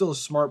 but he's still a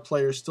smart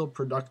player, still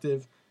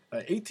productive.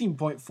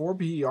 18.4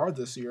 PER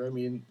this year. I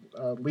mean,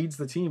 leads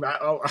the team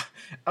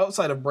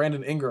outside of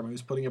Brandon Ingram,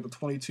 who's putting up a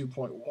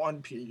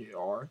 22.1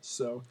 PER.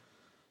 So,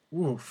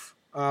 woof.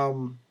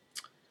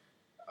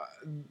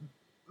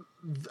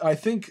 I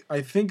think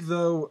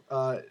though,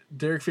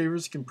 Derek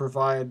Favors can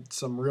provide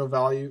some real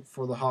value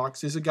for the Hawks.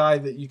 He's a guy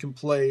that you can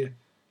play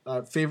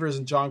Favors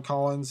and John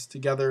Collins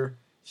together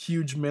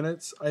huge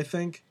minutes. I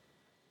think.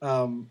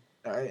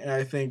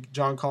 I think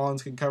John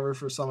Collins can cover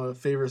for some of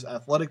Favors'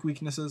 athletic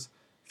weaknesses.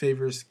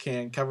 Favors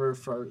can cover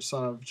for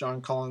some of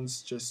John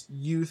Collins' just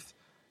youth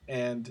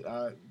and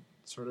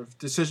sort of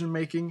decision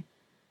making.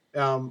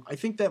 I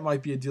think that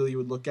might be a deal you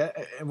would look at.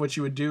 And what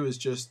you would do is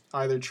just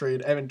either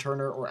trade Evan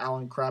Turner or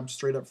Alan Crabb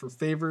straight up for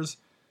Favors.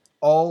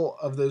 All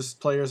of those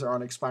players are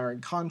on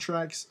expiring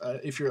contracts.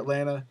 If you're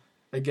Atlanta,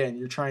 again,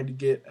 you're trying to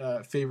get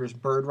Favors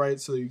bird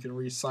rights so that you can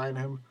re-sign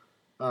him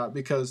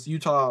because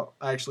Utah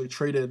actually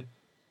traded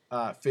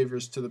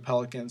Favors to the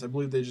Pelicans. I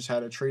believe they just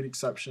had a trade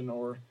exception,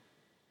 or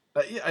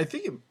yeah, I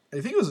think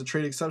it was a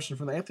trade exception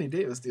from the Anthony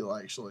Davis deal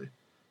actually.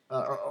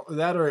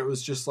 That or it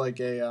was just like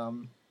a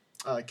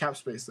cap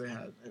space they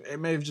had. It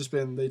may have just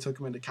been they took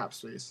him into cap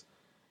space.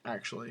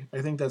 Actually,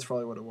 I think that's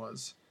probably what it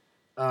was.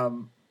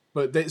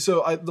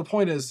 The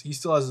point is he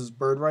still has his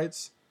bird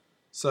rights,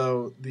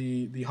 so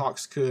the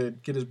Hawks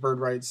could get his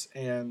bird rights,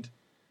 and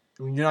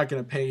I mean, you're not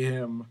going to pay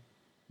him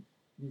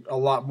a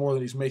lot more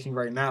than he's making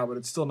right now, but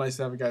it's still nice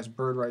to have a guy's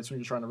bird rights when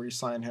you're trying to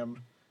re-sign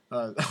him.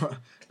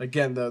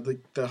 Again,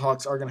 the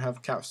Hawks are going to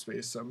have cap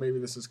space, so maybe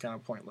this is kind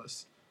of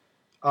pointless.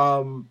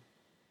 I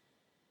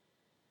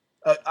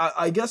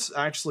guess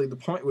actually the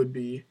point would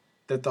be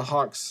that the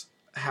Hawks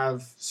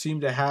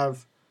seem to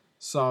have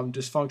some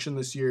dysfunction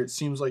this year. It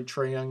seems like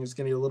Trae Young is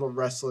getting a little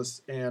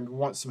restless and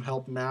wants some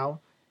help now.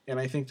 And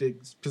I think the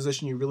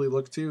position you really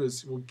look to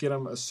is we'll get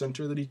him a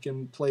center that he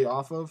can play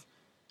off of.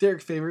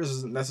 Derek Favors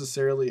isn't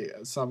necessarily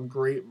some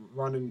great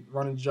run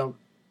and jump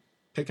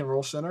pick and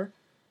roll center,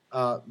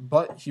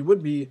 but he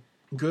would be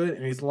good,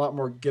 and he's a lot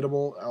more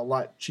gettable, a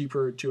lot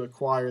cheaper to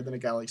acquire than a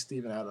guy like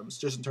Steven Adams,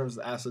 just in terms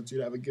of the assets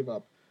you'd have to give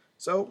up.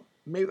 So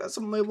maybe that's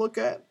something they look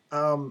at.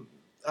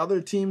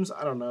 Other teams,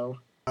 I don't know.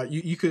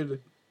 You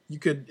could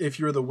if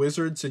you were the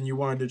Wizards and you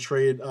wanted to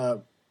trade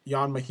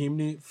Jan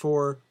Mahimni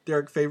for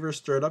Derek Favors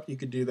straight up, you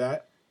could do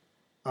that.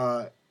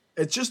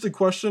 It's just a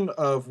question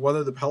of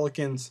whether the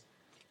Pelicans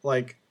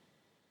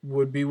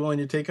would be willing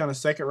to take on a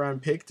second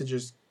round pick to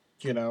just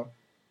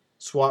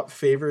swap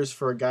Favors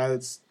for a guy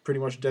that's pretty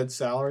much dead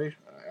salary.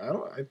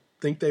 I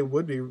think they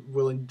would be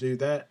willing to do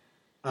that.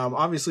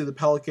 Obviously, the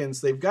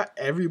Pelicans, they've got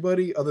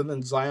everybody other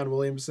than Zion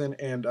Williamson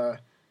and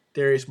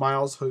Darius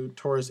Miles, who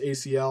tore his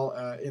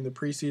ACL in the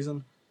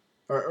preseason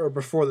or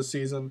before the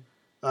season.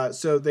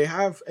 So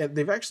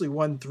they've actually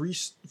won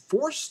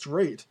 4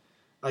 straight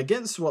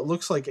against what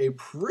looks like a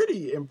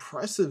pretty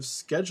impressive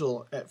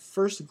schedule at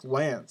first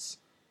glance.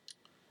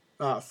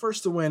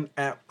 First a win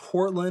at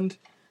Portland,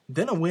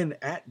 then a win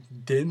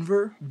at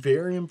Denver,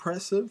 very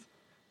impressive.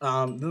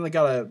 Then they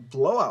got a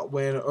blowout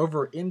win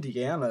over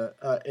Indiana,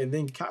 and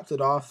then capped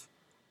it off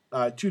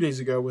 2 days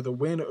ago with a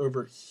win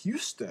over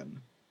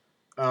Houston.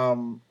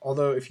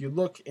 Although if you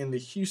look in the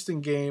Houston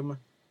game,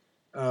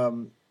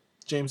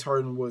 James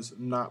Harden was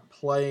not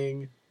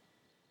playing.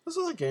 Those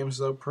other games,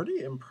 though,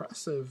 pretty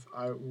impressive,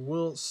 I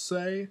will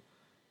say.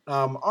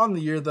 On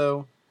the year,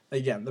 though,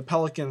 again, the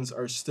Pelicans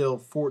are still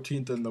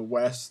 14th in the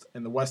West,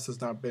 and the West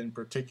has not been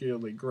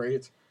particularly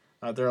great.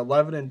 They're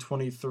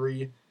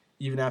 11-23,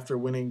 even after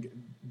winning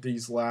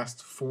these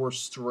last 4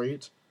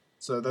 straight.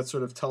 So that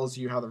sort of tells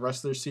you how the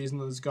rest of their season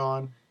has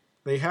gone.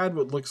 They had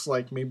what looks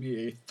like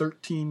maybe a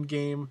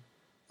 13-game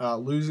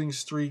losing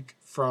streak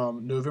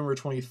from November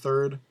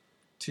 23rd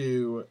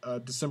to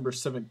December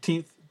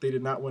 17th. They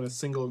did not win a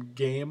single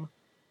game.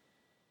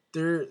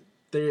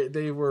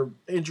 They were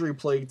injury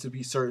plagued to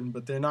be certain,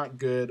 but they're not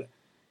good,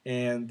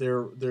 and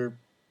they're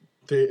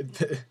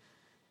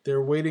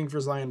waiting for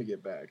Zion to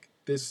get back.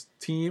 This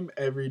team,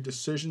 every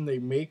decision they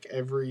make,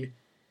 everything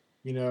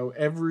in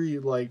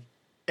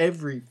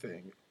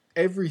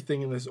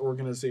this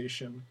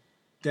organization,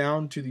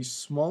 down to the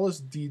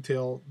smallest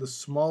detail, the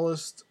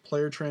smallest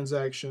player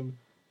transaction,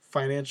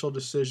 financial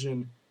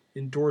decision,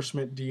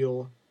 endorsement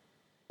deal,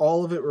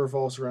 all of it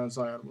revolves around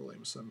Zion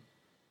Williamson.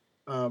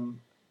 And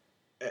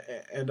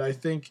I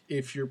think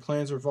if your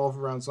plans revolve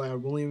around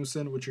Zion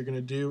Williamson, what you're going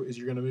to do is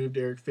you're going to move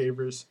Derek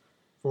Favors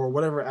for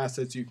whatever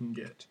assets you can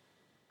get.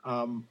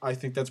 I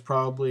think that's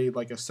probably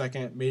like a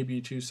second,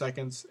 maybe 2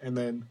 seconds, and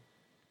then,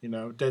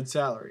 dead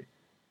salary.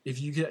 If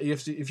you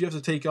have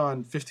to take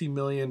on $15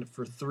 million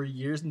for 3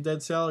 years in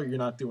dead salary, you're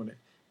not doing it.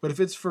 But if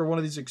it's for one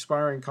of these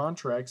expiring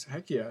contracts,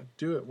 heck yeah,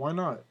 do it. Why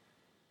not?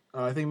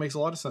 I think it makes a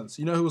lot of sense.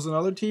 You know who was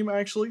another team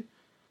actually?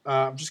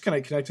 I'm just kind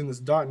of connecting this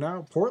dot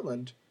now.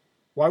 Portland.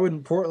 Why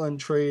wouldn't Portland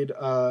trade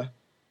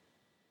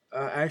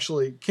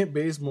actually, Kent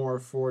Bazemore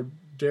for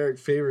Derek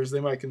Favors, they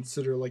might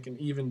consider like an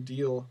even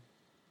deal.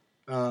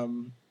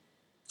 Um,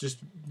 just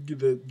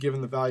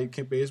given the value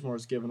Kent Bazemore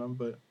has given them,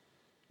 but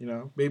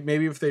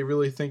maybe if they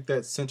really think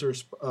that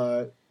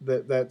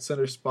that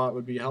center spot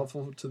would be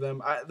helpful to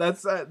them,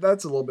 that's a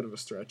little bit of a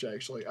stretch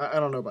actually. I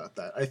don't know about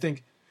that. I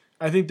think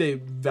they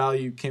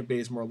value Kent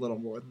Bazemore a little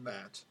more than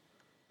that.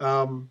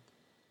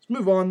 Let's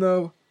move on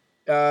though.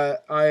 One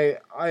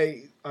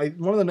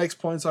of the next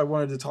points I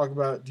wanted to talk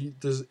about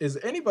is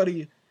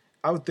anybody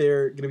out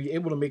there going to be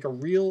able to make a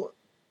real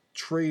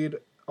trade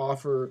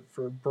offer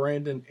for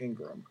Brandon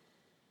Ingram?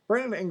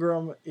 Brandon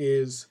Ingram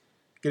is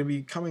going to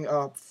be coming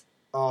up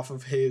off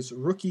of his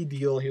rookie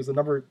deal. He was the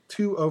number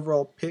 2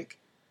 overall pick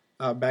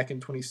back in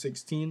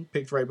 2016,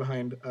 picked right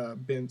behind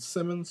Ben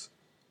Simmons.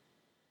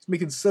 He's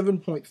making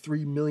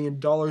 $7.3 million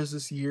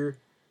this year,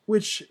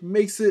 which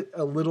makes it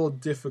a little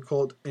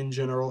difficult in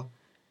general.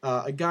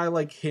 A guy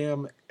like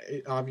him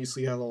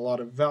obviously has a lot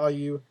of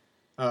value,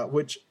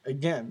 which,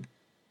 again,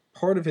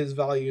 part of his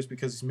value is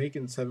because he's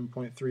making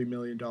 $7.3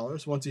 million.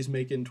 Once he's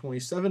making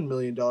 $27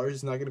 million,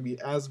 he's not going to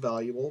be as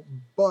valuable,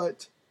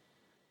 but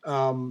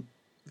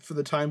for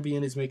the time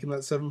being, he's making that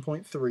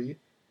 7.3.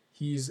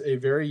 He's a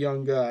very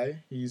young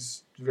guy.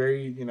 He's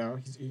very,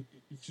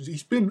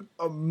 he's been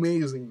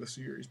amazing this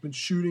year. He's been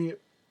shooting it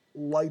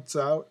lights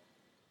out.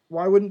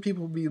 Why wouldn't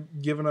people be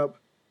giving up,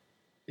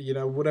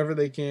 whatever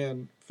they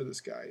can for this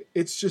guy?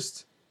 It's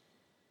just,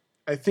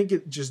 I think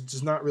it just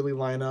does not really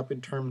line up in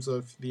terms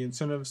of the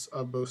incentives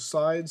of both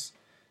sides.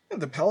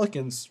 And the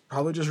Pelicans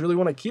probably just really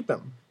want to keep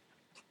him.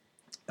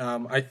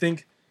 I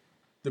think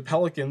the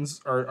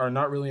Pelicans are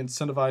not really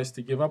incentivized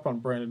to give up on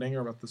Brandon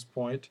Ingram at this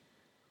point.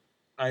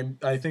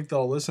 I think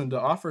they'll listen to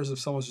offers if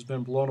someone's just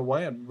been blown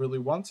away and really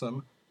wants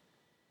him.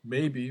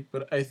 Maybe.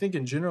 But I think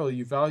in general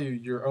you value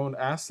your own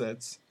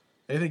assets.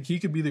 I think he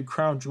could be the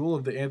crown jewel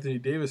of the Anthony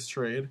Davis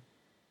trade.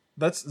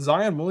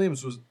 Zion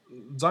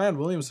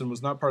Williamson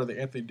was not part of the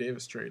Anthony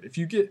Davis trade. If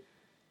you get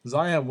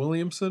Zion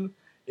Williamson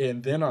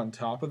and then on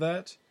top of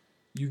that,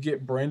 you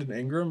get Brandon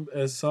Ingram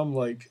as some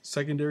like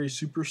secondary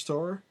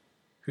superstar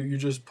who you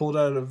just pulled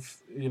out of,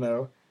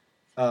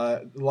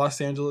 Los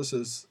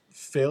Angeles'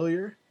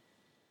 failure,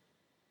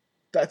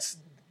 that's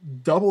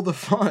double the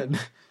fun.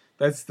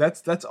 That's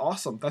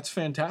awesome. That's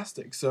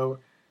fantastic. So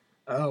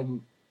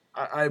I'm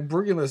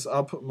bringing this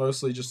up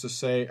mostly just to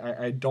say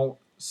I don't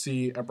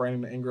see a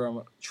Brandon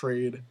Ingram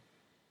trade.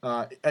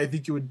 I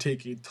think it would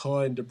take a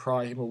ton to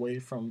pry him away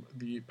from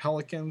the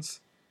Pelicans.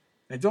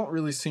 I don't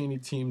really see any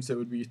teams that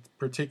would be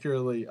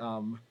particularly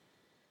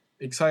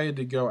excited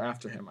to go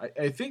after him.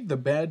 I think the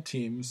bad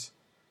teams,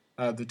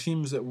 the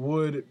teams that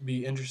would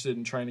be interested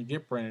in trying to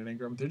get Brandon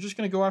Ingram, they're just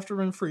going to go after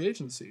him in free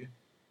agency.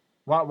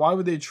 Why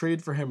would they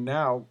trade for him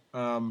now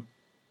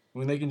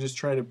when they can just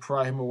try to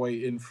pry him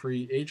away in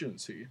free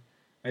agency?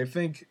 I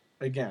think,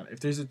 again, if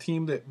there's a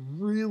team that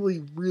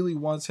really, really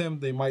wants him,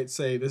 they might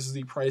say this is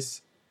the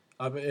price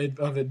of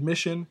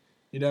admission.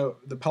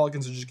 The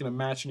Pelicans are just going to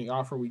match any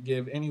offer we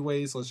give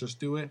anyways. Let's just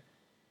do it.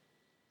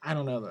 I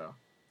don't know, though.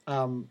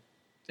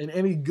 And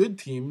any good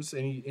teams,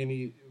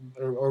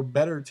 or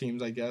better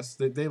teams, I guess,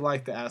 they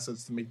like the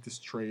assets to make this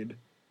trade.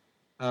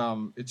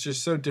 It's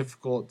just so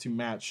difficult to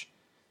match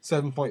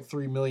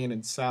 $7.3 million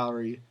in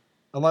salary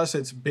unless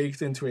it's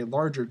baked into a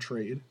larger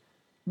trade,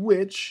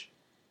 which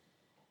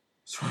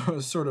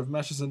sort of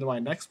meshes into my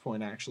next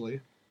point,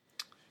 actually.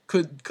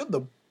 Could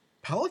the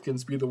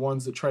Pelicans be the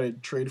ones that try to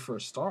trade for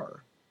a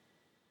star?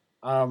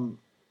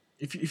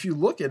 If you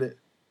look at it,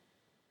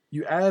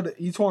 you add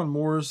E'Twaun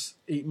Moore's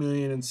 $8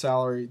 million in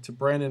salary to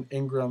Brandon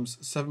Ingram's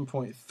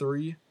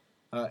 $7.3.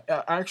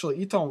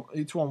 Actually,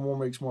 E'Twaun Moore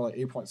makes more like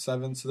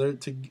 8.7, so they're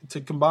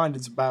to combined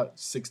it's about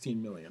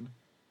 $16 million.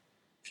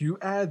 If you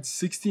add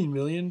 $16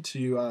 million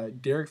to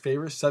Derek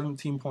Favors'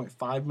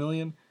 $17.5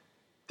 million,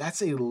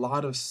 that's a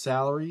lot of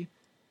salary.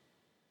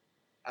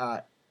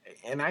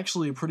 And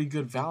actually a pretty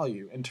good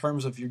value in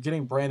terms of you're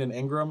getting Brandon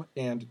Ingram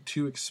and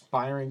 2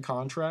 expiring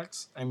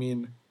contracts. I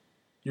mean,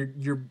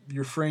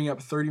 you're freeing up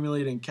 $30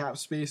 million in cap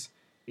space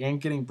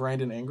and getting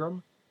Brandon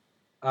Ingram.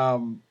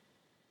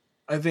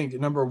 I think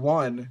number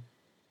one,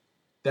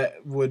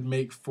 that would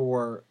make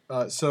for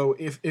so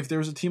if there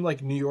was a team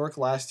like New York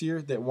last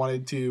year that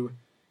wanted to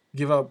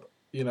give up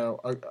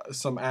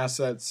some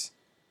assets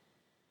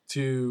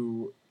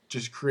to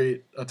just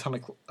create a ton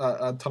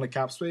of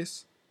cap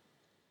space.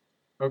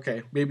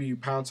 Okay, maybe you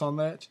pounce on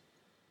that,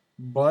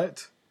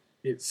 but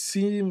it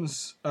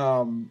seems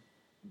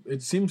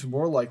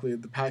more likely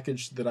that the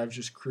package that I've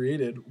just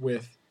created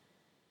with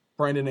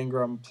Brandon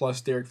Ingram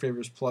plus Derek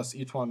Favors plus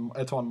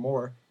E'Twaun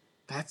Moore,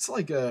 that's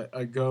like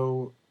a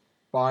go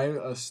buy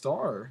a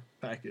star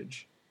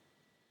package.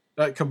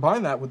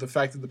 Combine that with the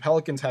fact that the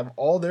Pelicans have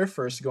all their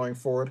firsts going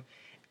forward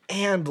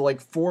and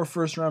like 4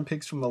 first-round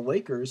picks from the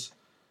Lakers.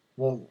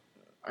 Well,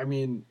 I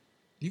mean,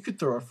 you could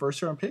throw a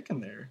first-round pick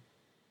in there.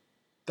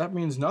 That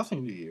means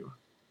nothing to you.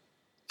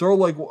 Throw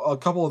like a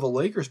couple of the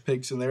Lakers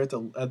picks in there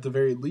at the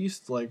very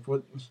least. Like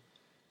what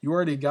you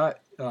already got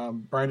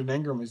Brandon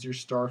Ingram as your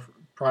star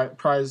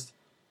prized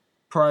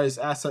prize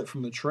asset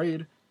from the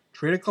trade.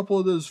 Trade a couple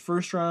of those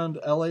first round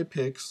LA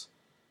picks,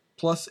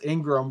 plus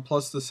Ingram,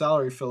 plus the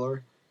salary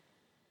filler.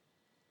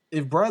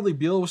 If Bradley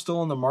Beal was still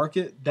on the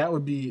market, that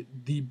would be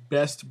the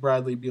best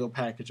Bradley Beal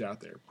package out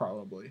there,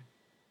 probably.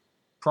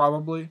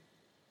 Probably.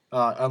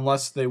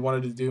 Unless they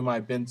wanted to do my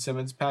Ben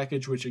Simmons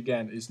package, which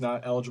again is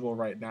not eligible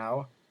right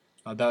now.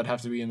 That would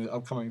have to be in the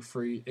upcoming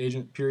free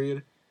agent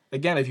period.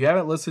 Again, if you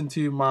haven't listened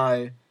to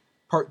my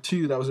part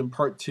 2, that was in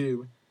part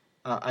 2,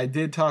 I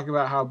did talk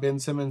about how Ben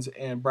Simmons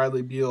and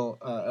Bradley Beal,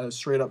 a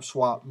straight up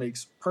swap,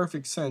 makes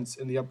perfect sense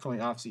in the upcoming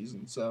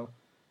offseason. So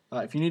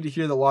if you need to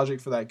hear the logic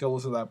for that, go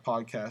listen to that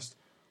podcast.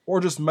 Or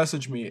just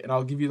message me and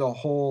I'll give you the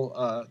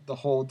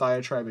whole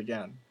diatribe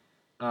again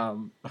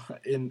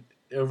in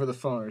over the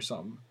phone or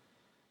something.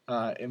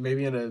 And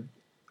maybe in a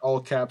all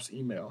caps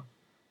email.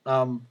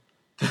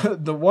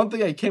 The one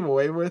thing I came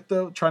away with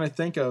though, trying to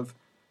think of,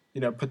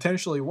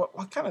 potentially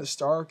what kind of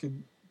star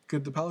could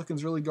the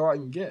Pelicans really go out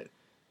and get?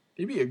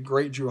 It'd be a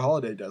great Drew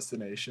Holiday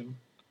destination,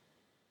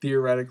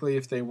 theoretically,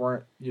 if they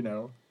weren't,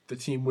 the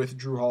team with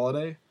Drew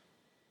Holiday.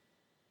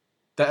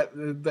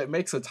 That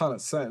makes a ton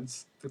of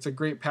sense. It's a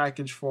great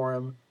package for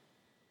him.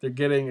 They're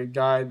getting a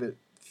guy that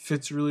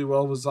fits really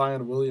well with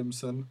Zion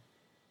Williamson.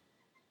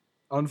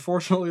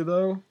 Unfortunately,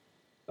 though,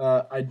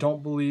 I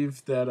don't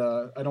believe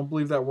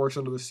that works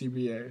under the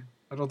CBA.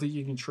 I don't think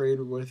you can trade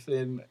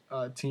within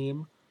a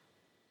team.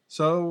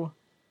 So,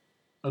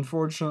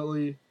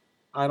 unfortunately,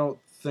 I don't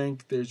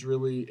think there's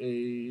really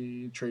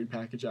a trade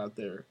package out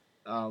there,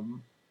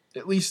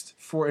 at least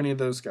for any of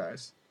those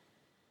guys.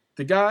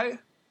 The guy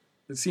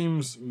that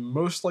seems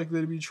most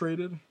likely to be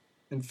traded,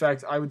 in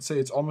fact, I would say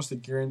it's almost a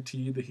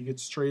guarantee that he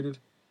gets traded,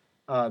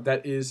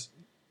 that is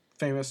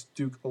famous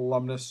Duke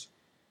alumnus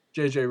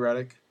JJ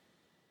Redick.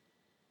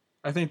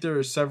 I think there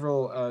are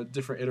several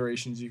different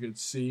iterations you could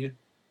see.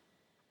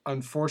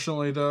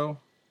 Unfortunately, though,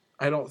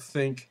 I don't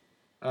think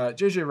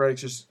JJ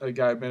Redick's just a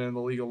guy been in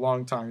the league a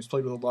long time. He's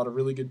played with a lot of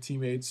really good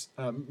teammates,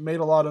 made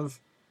a lot of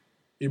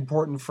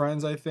important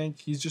friends, I think.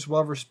 He's just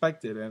well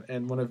respected.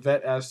 And when a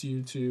vet asks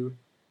you to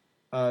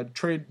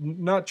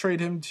not trade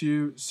him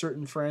to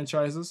certain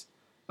franchises,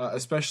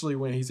 especially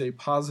when he's a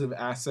positive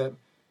asset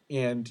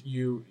and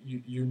you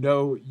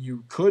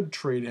could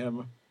trade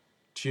him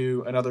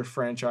to another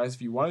franchise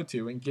if you wanted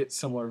to and get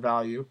similar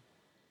value.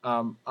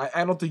 I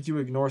don't think you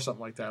ignore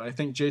something like that. I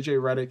think JJ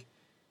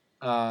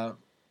Redick,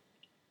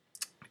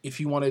 if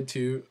he wanted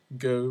to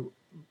go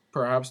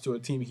perhaps to a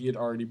team he had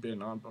already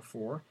been on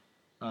before,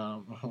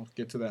 I'll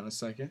get to that in a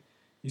second,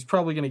 he's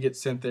probably going to get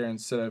sent there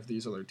instead of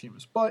these other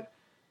teams. But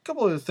a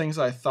couple of the things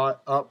I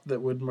thought up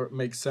that would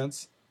make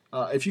sense.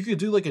 If you could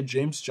do like a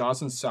James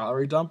Johnson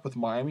salary dump with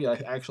Miami, I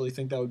actually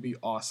think that would be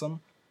awesome.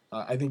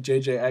 I think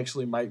JJ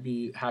actually might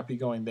be happy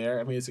going there.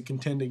 I mean, it's a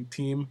contending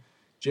team,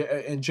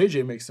 and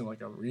JJ makes them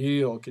like a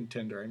real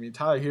contender. I mean,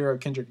 Tyler Hero,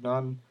 Kendrick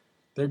Nunn,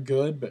 they're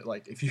good, but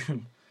like if you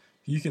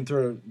can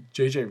throw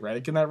JJ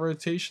Redick in that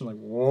rotation, like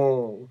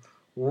whoa,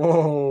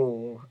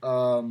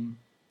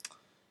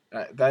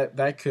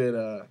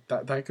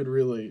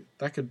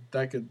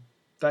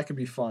 that could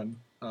be fun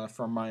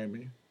for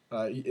Miami.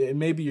 And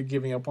maybe you're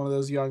giving up one of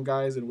those young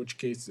guys, in which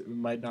case it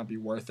might not be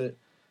worth it.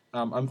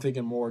 I'm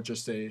thinking more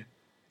just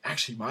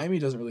actually, Miami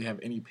doesn't really have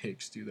any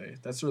picks, do they?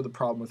 That's sort of the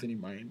problem with any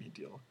Miami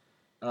deal.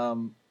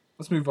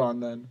 Let's move on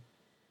then.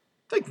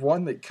 I think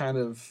one that kind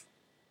of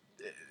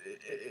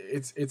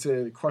it's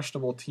a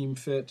questionable team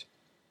fit.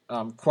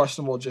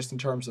 Questionable just in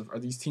terms of, are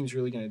these teams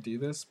really going to do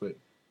this? But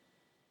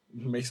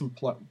Mason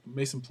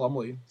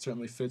Plumlee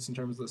certainly fits in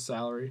terms of the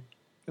salary,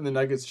 and the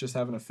Nuggets just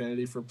have an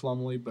affinity for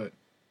Plumlee. But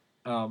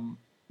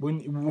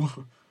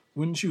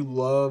wouldn't you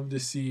love to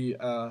see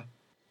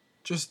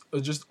just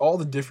all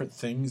the different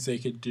things they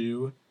could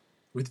do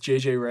with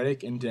JJ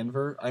Redick in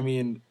Denver? I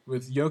mean,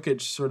 with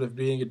Jokic sort of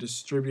being a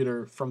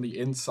distributor from the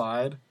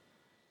inside,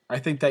 I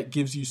think that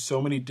gives you so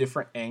many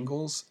different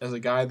angles as a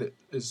guy that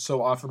is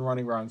so often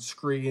running around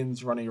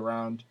screens, running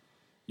around,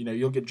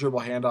 you'll get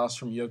dribble handoffs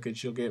from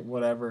Jokic, you'll get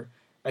whatever.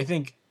 I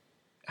think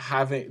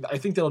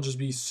that'll just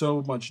be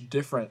so much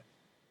different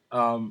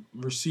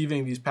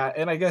receiving these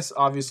and I guess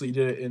obviously he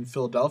did it in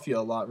Philadelphia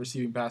a lot,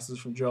 receiving passes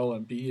from Joel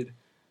Embiid.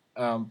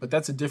 But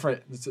that's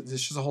it's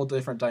just a whole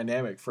different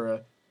dynamic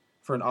for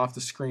an off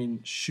the screen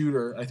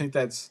shooter. I think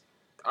that's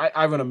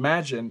I would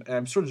imagine, and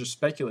I'm sort of just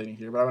speculating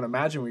here, but I would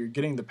imagine when you're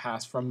getting the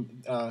pass from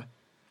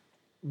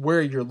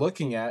where you're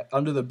looking at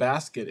under the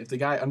basket, if the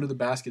guy under the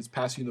basket is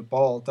passing you the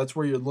ball, that's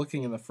where you're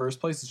looking in the first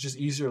place. It's just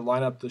easier to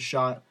line up the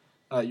shot.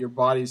 Your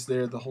body's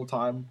there the whole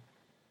time.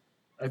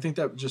 I think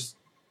that just,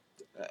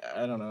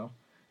 I don't know.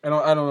 I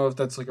don't know if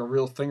that's like a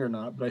real thing or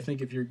not, but I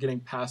think if you're getting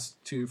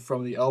passed to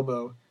from the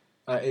elbow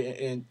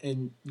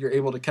and you're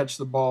able to catch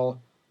the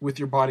ball with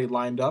your body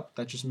lined up,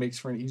 that just makes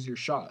for an easier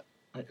shot.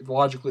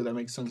 Logically, that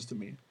makes sense to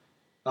me.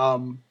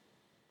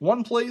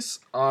 One place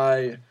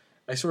I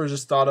sort of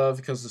just thought of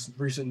because this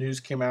recent news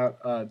came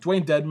out,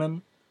 Dwayne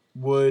Dedman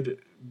would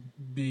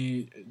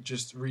be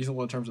just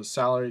reasonable in terms of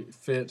salary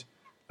fit.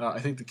 I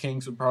think the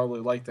Kings would probably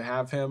like to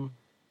have him.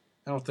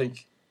 I don't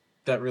think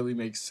that really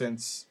makes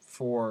sense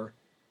for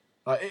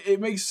It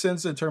makes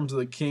sense in terms of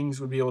the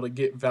Kings would be able to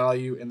get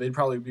value, and they'd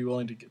probably be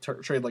willing to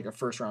trade like a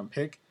first-round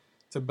pick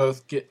to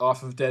both get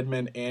off of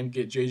Dedmon and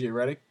get JJ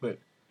Redick, but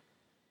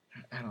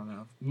I don't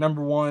know.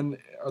 Number one,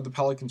 are the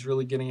Pelicans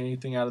really getting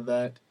anything out of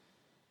that?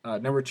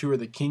 Number two, are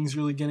the Kings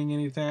really getting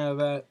anything out of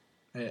that?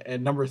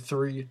 And number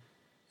three,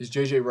 is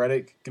JJ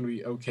Redick going to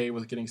be okay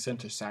with getting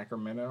sent to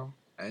Sacramento?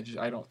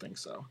 I don't think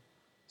so.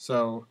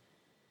 So,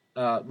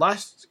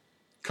 last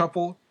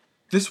couple,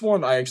 this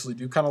one I actually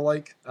do kind of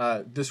like.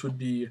 This would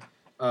be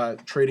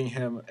trading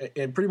him,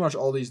 and pretty much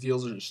all these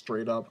deals are just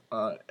straight up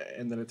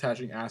and then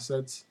attaching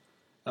assets.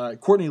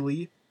 Courtney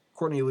Lee,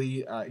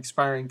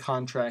 expiring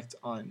contract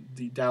on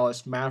the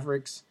Dallas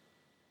Mavericks.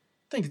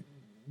 I think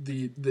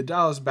the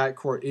Dallas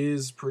backcourt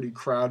is pretty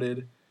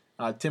crowded.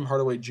 Tim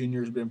Hardaway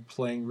Jr. has been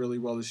playing really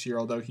well this year,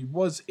 although he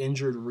was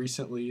injured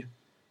recently.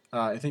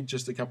 I think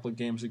just a couple of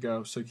games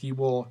ago, so he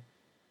will.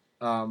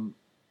 I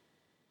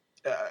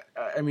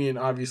mean,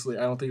 obviously,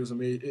 I don't think it was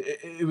amazing.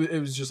 It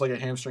was just like a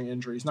hamstring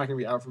injury. He's not going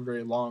to be out for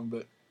very long,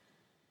 but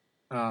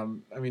I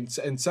mean,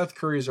 and Seth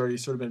Curry has already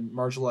sort of been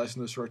marginalized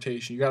in this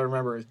rotation. You got to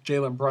remember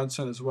Jalen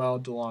Brunson as well,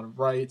 DeLon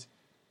Wright.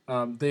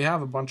 They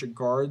have a bunch of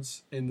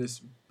guards in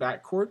this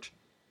backcourt.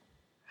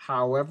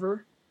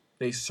 However,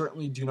 they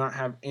certainly do not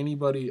have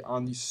anybody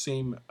on the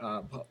same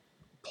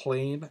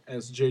plane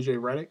as JJ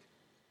Redick.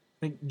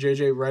 I think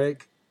JJ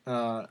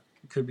Redick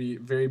could be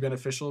very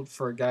beneficial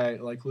for a guy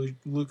like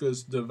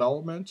Luka's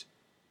development.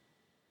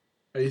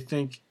 I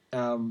think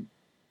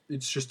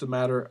it's just a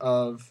matter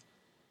of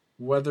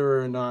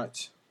whether or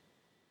not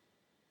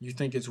you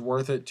think it's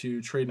worth it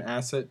to trade an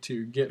asset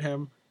to get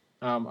him.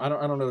 I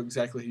don't know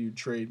exactly who you'd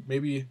trade.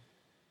 Maybe,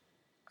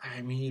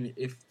 I mean,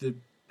 if the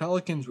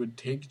Pelicans would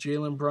take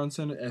Jalen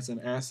Brunson as an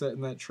asset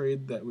in that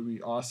trade, that would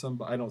be awesome,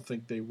 but I don't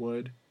think they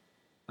would.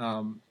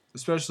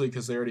 Especially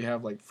because they already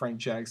have like Frank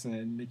Jackson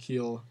and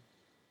Nikhil.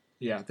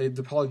 Yeah,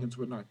 the Pelicans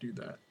would not do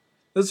that.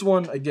 This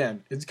one,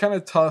 again, it's kind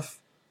of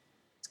tough.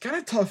 It's kind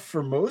of tough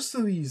for most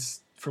of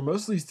these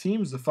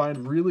teams to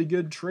find really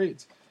good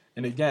trades.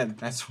 And again,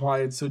 that's why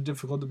it's so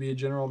difficult to be a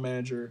general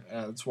manager.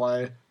 That's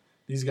why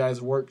these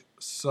guys work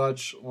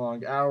such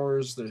long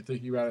hours. They're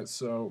thinking about it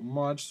so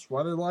much. It's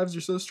why their lives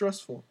are so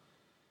stressful.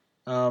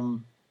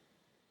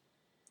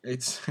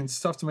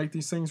 It's tough to make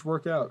these things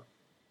work out.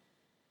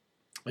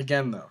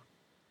 Again, though,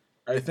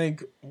 I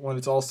think when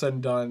it's all said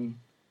and done,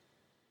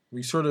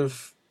 we sort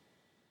of,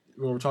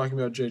 when we're talking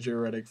about JJ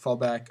Redick, fall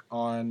back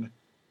on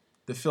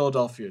the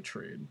Philadelphia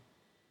trade.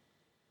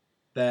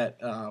 That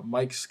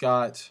Mike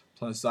Scott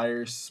plus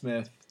Zaire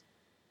Smith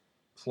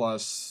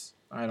plus,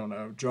 I don't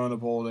know, Jonah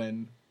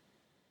Bolden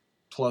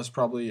plus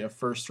probably a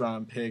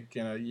first-round pick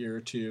in a year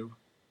or two,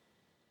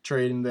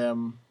 trading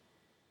them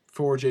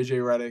for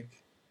JJ Redick.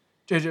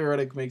 JJ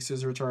Redick makes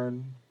his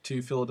return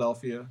to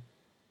Philadelphia.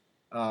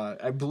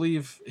 I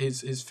believe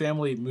his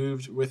family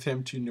moved with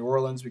him to New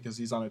Orleans because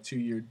he's on a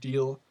 2-year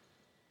deal,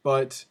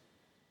 but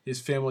his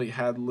family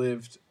had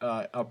lived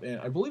up in,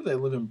 I believe they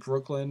live in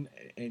Brooklyn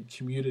and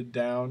commuted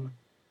down.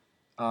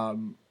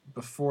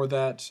 Before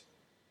that,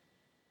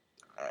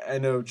 I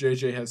know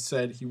JJ has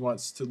said he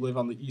wants to live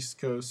on the East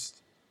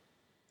Coast.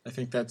 I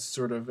think that's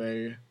sort of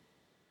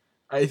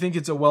I think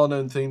it's a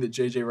well-known thing that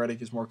JJ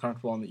Redick is more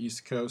comfortable on the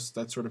East Coast.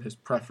 That's sort of his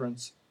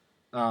preference.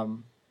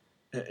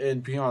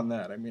 And beyond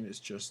that, I mean, it's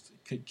just,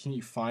 can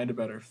you find a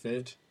better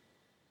fit?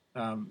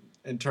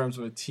 In terms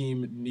of a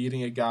team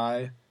needing a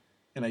guy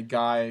and a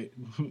guy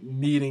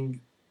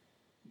needing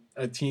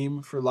a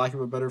team, for lack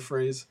of a better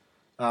phrase.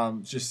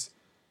 JJ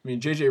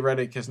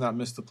Redick has not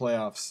missed the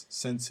playoffs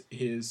since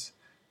his,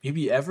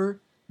 maybe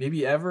ever.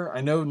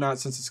 I know not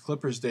since his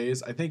Clippers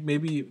days. I think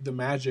maybe the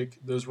Magic,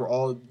 those were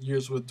all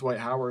years with Dwight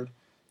Howard.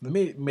 He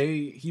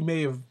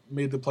may have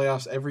made the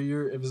playoffs every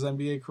year of his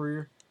NBA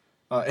career.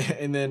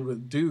 And then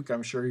with Duke,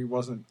 I'm sure he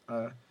wasn't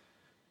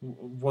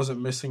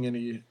missing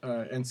any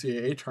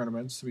NCAA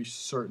tournaments, to be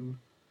certain.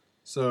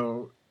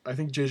 So I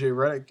think JJ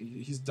Redick,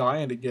 he's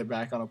dying to get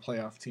back on a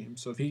playoff team.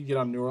 So if he could get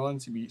on New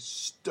Orleans, he'd be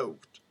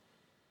stoked.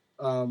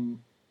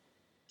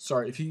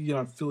 If he could get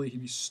on Philly,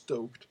 he'd be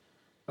stoked.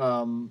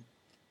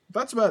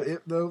 That's about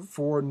it, though,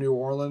 for New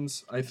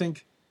Orleans. I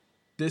think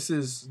this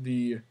is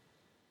this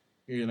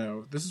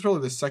is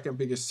probably the second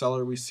biggest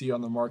seller we see on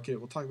the market.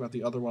 We'll talk about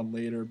the other one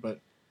later, but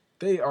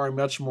they are a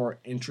much more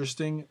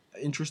interesting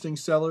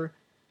seller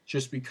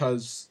just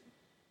because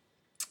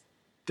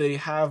they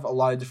have a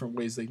lot of different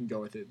ways they can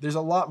go with it. There's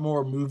a lot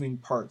more moving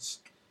parts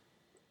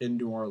in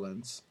New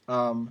Orleans.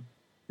 It'd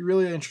be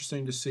really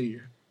interesting to see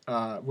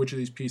which of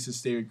these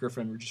pieces David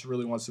Griffin just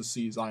really wants to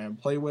see Zion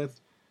play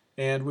with,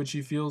 and which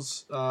he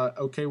feels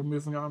okay with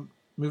moving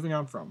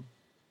on from.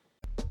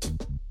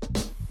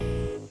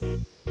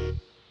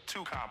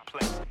 Too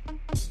complex.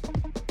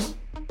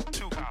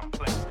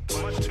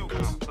 Much too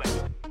complex.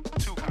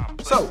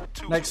 So,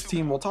 next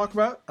team we'll talk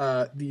about,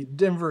 the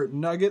Denver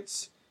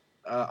Nuggets,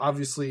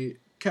 obviously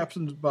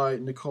captained by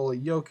Nikola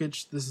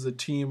Jokic. This is a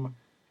team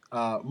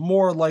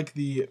more like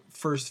the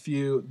first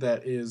few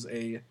that is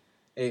a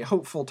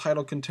hopeful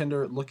title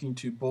contender looking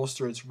to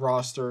bolster its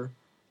roster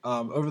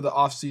Over the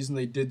offseason,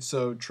 they did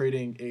so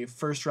trading a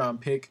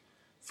first-round pick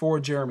for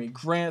Jeremy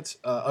Grant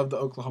of the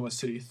Oklahoma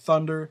City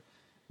Thunder.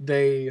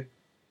 They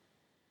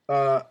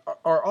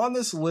are on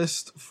this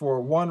list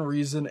for one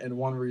reason and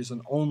one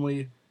reason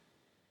only.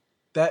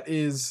 That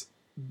is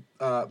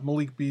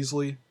Malik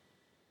Beasley.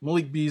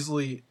 Malik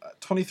Beasley,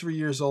 23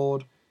 years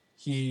old.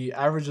 He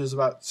averages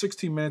about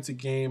 16 minutes a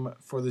game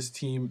for this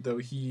team, though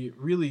he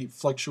really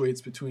fluctuates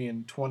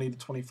between 20 to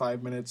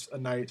 25 minutes a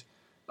night,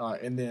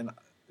 and then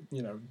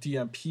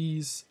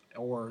DMPs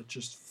or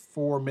just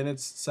 4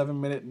 minutes,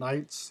 7-minute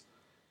nights.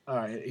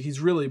 He's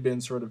really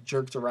been sort of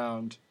jerked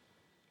around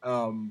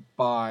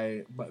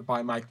by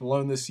Mike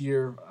Malone this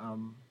year.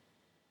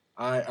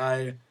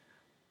 I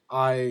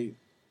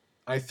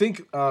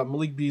think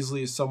Malik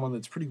Beasley is someone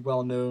that's pretty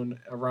well known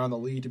around the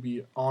league to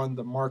be on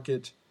the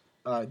market,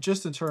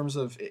 just in terms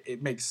of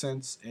it makes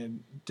sense,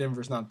 and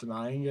Denver's not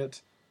denying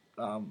it.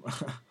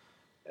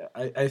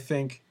 I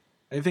think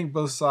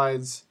both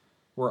sides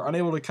were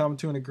unable to come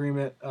to an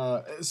agreement.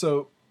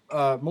 So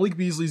Malik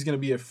Beasley is going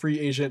to be a free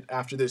agent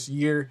after this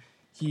year.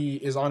 He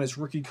is on his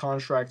rookie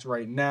contract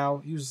right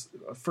now. He was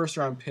a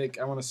first-round pick.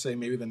 I want to say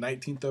maybe the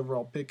 19th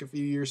overall pick a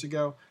few years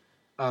ago.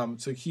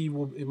 So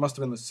it must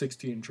have been the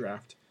 16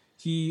 draft.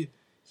 He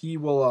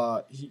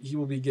will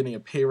be getting a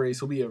pay raise.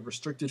 He'll be a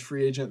restricted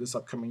free agent this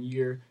upcoming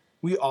year.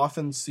 We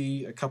often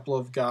see a couple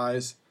of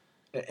guys,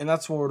 and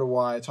that's sort of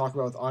why I talk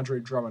about with Andre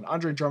Drummond.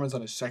 Andre Drummond's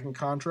on his second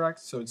contract,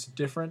 so it's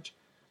different.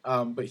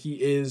 But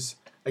he is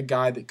a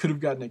guy that could have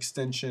gotten an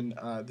extension.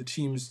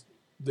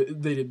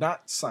 They did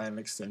not sign an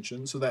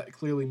extension, so that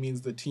clearly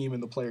means the team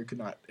and the player could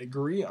not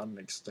agree on an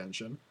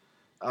extension,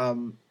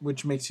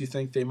 which makes you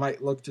think they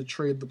might look to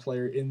trade the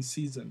player in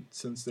season,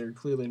 since they're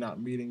clearly not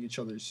meeting each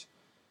other's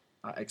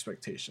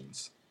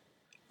expectations.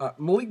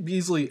 Malik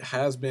Beasley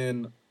has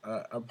been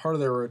a part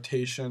of their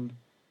rotation,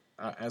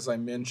 as I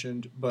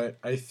mentioned, but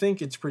I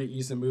think it's pretty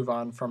easy to move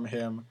on from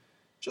him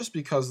just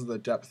because of the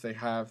depth they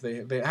have.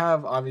 They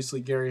have, obviously,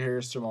 Gary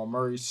Harris, Jamal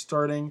Murray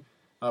starting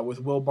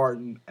with Will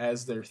Barton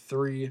as their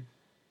 3.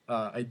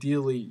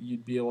 Ideally,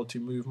 you'd be able to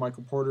move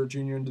Michael Porter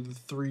Jr. into the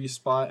 3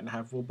 spot and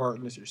have Will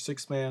Barton as your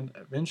 6th man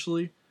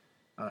eventually.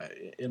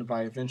 And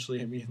by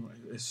eventually, I mean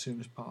as soon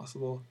as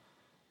possible.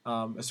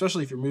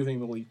 Especially if you're moving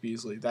Malik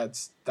Beasley,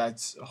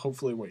 that's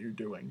hopefully what you're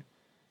doing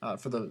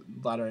for the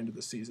latter end of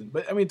the season.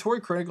 But I mean,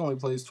 Torrey Craig only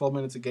plays 12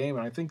 minutes a game,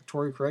 and I think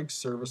Torrey Craig's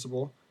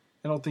serviceable.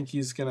 I don't think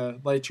he's gonna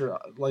light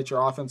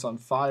your offense on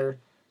fire.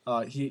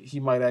 He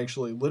might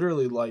actually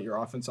literally light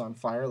your offense on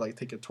fire, like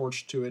take a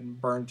torch to it and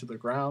burn to the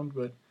ground.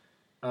 But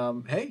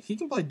hey, he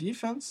can play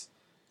defense,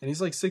 and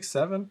he's like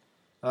 6'7".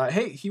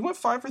 Hey, he went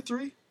 5 for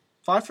 3,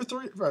 5 for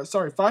 3.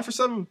 Sorry, 5 for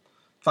 7,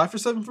 5 for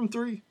 7 from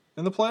 3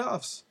 in the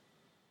playoffs.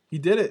 He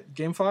did it,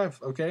 Game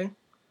 5. Okay,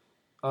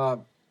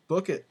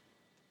 book it.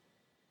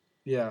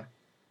 Yeah.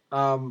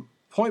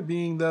 Point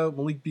being, though,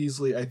 Malik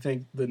Beasley, I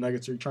think the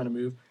Nuggets are trying to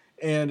move,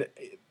 and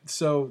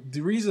so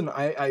the reason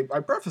I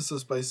preface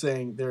this by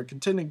saying they're a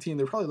contending team,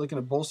 they're probably looking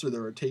to bolster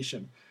their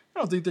rotation. I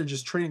don't think they're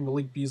just trading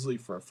Malik Beasley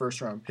for a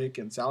first-round pick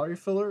and salary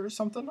filler or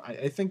something.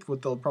 I think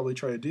what they'll probably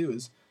try to do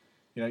is,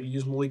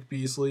 use Malik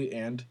Beasley,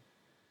 and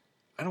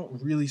I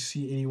don't really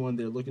see anyone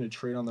they're looking to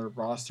trade on their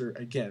roster.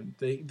 Again,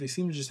 they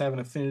seem to just have an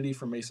affinity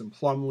for Mason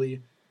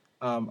Plumlee.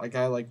 A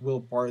guy like Will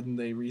Barton,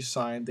 they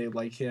re-signed. They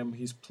like him.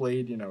 He's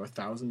played,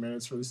 1,000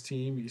 minutes for this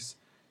team. He's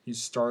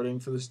starting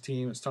for this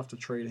team. It's tough to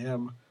trade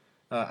him.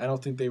 I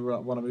don't think they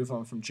want to move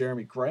on from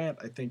Jeremy Grant.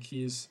 I think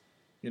he's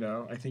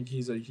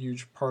a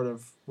huge part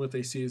of what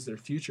they see as their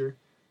future.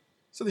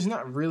 So there's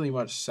not really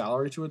much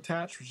salary to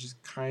attach, which is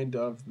kind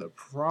of the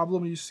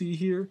problem you see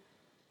here.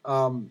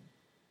 It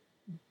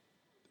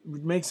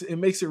makes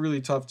it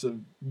really tough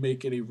to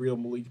make any real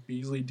Malik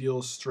Beasley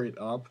deals straight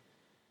up.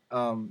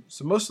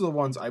 So most of the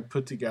ones I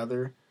put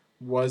together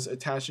was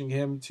attaching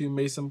him to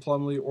Mason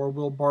Plumlee or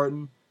Will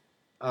Barton,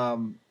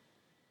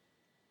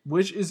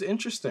 which is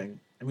interesting.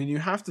 I mean, you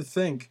have to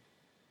think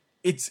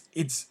it's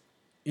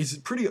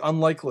pretty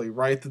unlikely,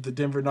 right, that the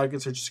Denver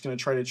Nuggets are just going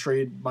to try to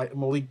trade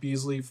Malik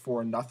Beasley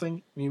for nothing.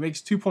 I mean, he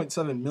makes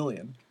 $2.7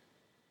 million.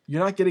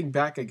 You're not getting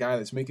back a guy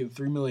that's making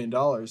 $3 million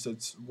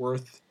that's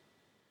worth,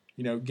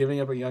 giving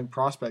up a young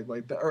prospect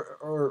like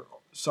that,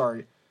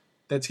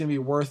 that's going to be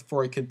worth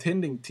for a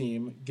contending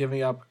team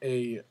giving up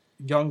a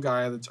young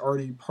guy that's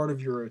already part of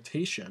your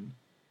rotation.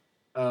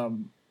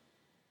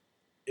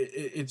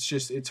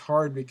 It's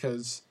hard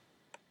because,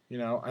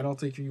 I don't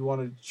think you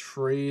want to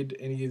trade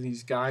any of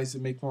these guys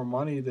that make more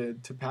money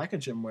to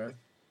package him with.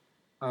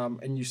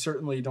 And you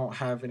certainly don't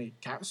have any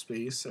cap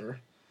space,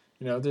 or,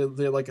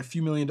 they're like a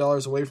few $1 million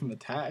away from the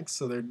tax,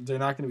 so they're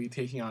not going to be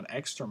taking on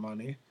extra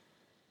money.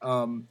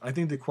 I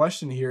think the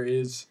question here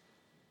is,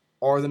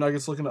 are the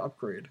Nuggets looking to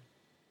upgrade?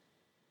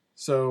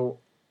 So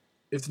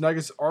if the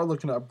Nuggets are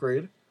looking to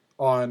upgrade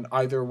on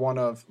either one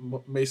of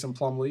Mason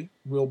Plumlee,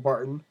 Will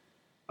Barton,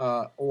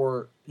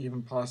 or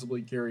even possibly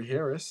Gary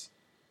Harris,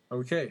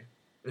 okay,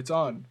 it's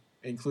on.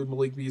 Include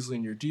Malik Beasley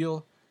in your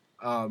deal.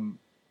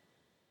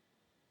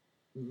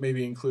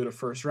 Maybe include a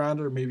first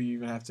rounder. Maybe you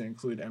even have to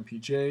include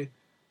MPJ.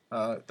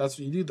 That's what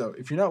you do, though.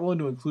 If you're not willing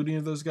to include any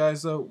of those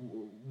guys, though,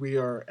 we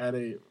are at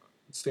a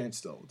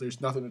standstill.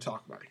 There's nothing to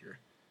talk about here.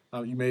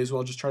 You may as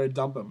well just try to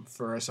dump him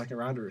for a second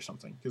rounder or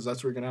something, because that's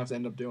what you're going to have to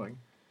end up doing,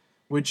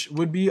 which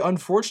would be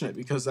unfortunate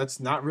because that's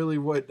not really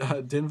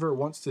what Denver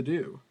wants to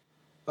do.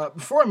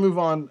 Before I move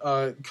on,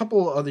 a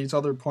couple of these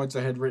other points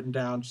I had written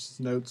down, just as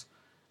notes.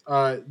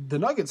 The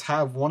Nuggets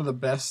have one of the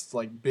best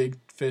like big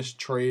fish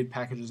trade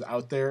packages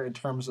out there in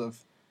terms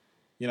of,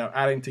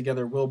 adding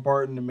together Will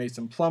Barton and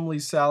Mason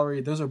Plumlee's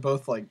salary. Those are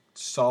both like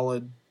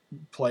solid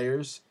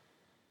players.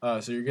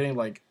 So you're getting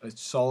like a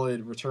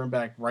solid return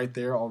back right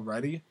there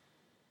already.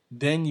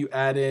 Then you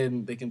add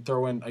in, they can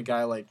throw in a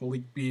guy like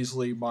Malik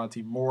Beasley,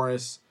 Monty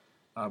Morris,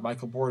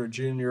 Michael Porter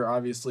Jr.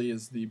 obviously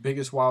is the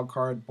biggest wild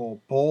card.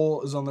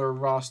 Bull is on their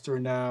roster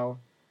now.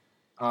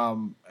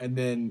 And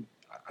then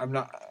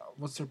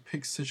what's their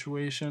pick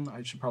situation?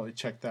 I should probably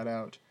check that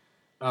out.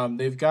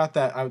 They've got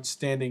that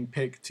outstanding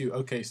pick to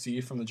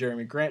OKC from the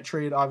Jeremy Grant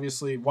trade,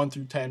 obviously 1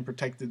 through 10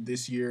 protected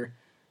this year,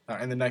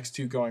 and the next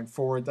 2 going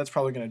forward. That's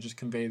probably going to just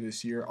convey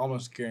this year,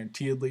 almost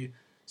guaranteedly.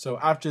 So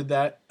after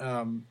that,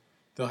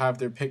 they'll have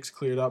their picks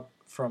cleared up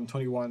from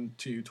 21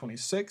 to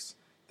 26.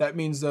 That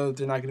means, though,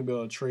 they're not going to be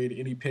able to trade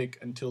any pick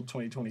until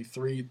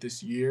 2023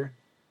 this year.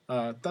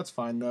 That's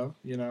fine, though.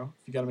 If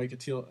you got to make a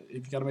deal,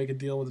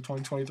 with the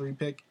 2023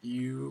 pick,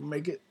 you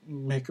make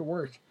it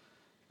work.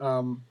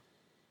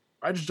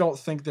 I just don't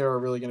think there are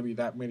really going to be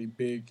that many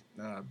big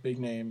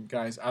name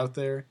guys out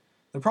there.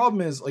 The problem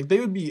is, like, they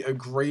would be a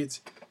great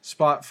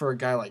spot for a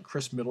guy like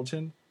Chris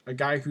Middleton, a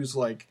guy who's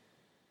like,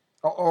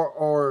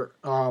 or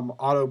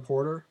Otto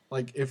Porter.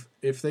 Like,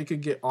 if they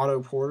could get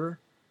Otto Porter,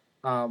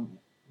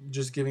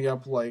 just giving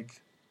up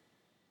like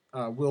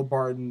Will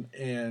Barton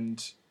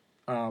and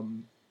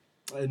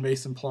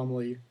Mason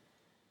Plumlee,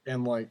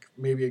 and like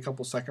maybe a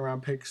couple second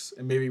round picks,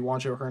 and maybe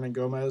Juancho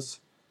Hernangomez.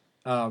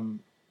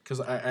 Because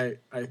I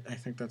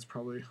think that's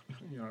probably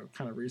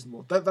kind of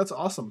reasonable. That's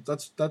awesome.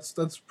 That's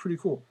pretty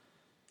cool.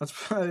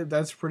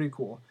 That's pretty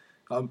cool.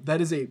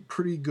 That is a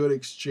pretty good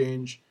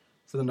exchange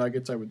for the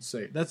Nuggets, I would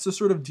say. That's the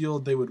sort of deal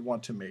they would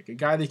want to make. A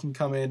guy that can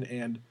come in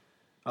and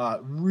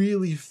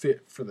really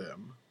fit for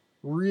them,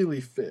 really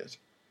fit,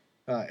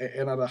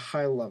 and at a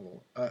high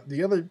level.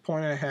 The other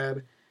point I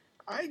had,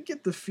 I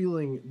get the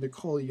feeling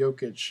Nikola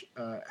Jokic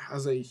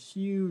has a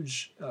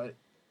huge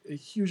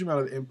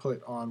amount of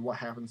input on what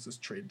happens this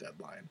trade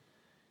deadline.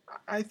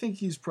 I think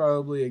he's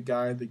probably a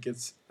guy that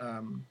gets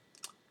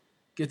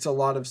a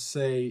lot of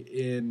say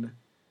in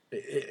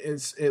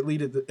it's at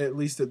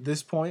least at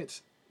this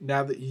point.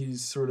 Now that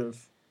he's sort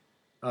of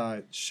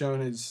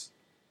shown his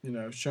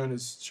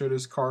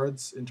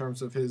cards in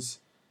terms of his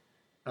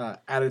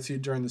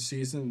attitude during the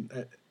season.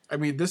 I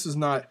mean, this is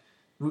not.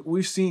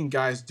 We've seen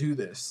guys do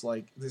this.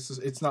 Like,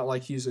 it's not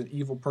like he's an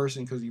evil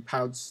person because he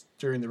pouts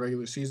during the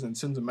regular season and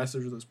sends a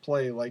message with his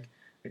play like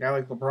a guy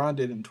like LeBron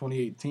did in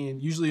 2018.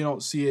 Usually you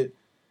don't see it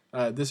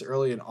this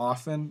early and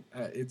often.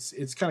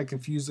 It's kind of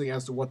confusing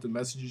as to what the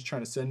message he's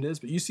trying to send is,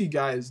 but you see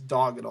guys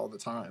dog it all the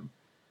time.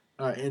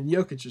 And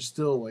Jokic is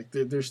still, like,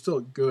 they're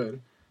still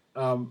good.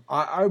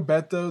 I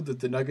bet, though, that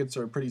the Nuggets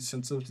are pretty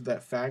sensitive to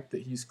that fact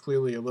that he's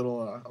clearly a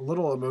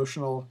little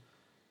emotional,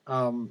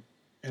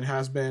 and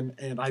has been,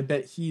 and I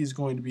bet he's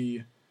going to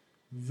be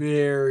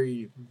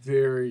very,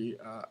 very.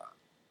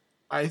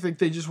 I think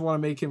they just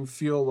want to make him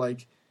feel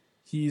like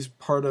he's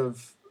part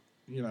of,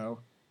 the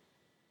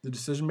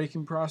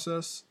decision-making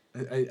process.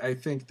 I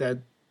think that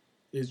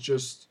is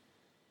just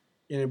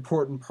an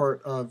important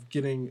part of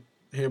getting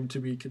him to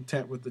be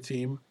content with the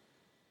team.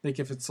 I think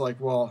if it's like,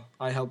 well,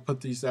 I helped put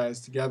these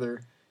guys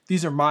together,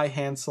 these are my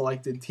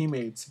hand-selected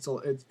teammates.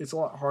 It's a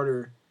lot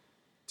harder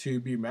to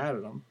be mad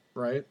at them,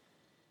 right?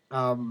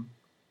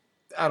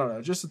 I don't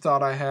know, just a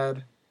thought I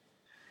had.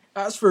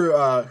 As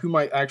for who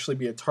might actually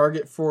be a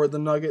target for the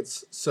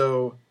Nuggets,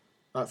 so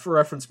for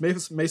reference,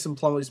 Mason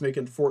Plumlee's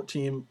making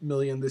 $14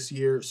 million this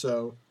year,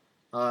 so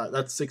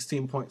that's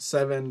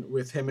 16.7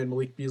 with him and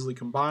Malik Beasley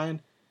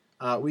combined.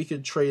 We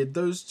could trade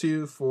those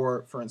two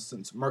for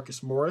instance,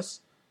 Marcus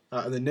Morris,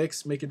 and the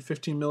Knicks making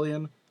 $15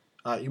 million.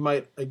 You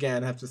might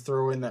again have to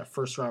throw in that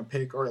first round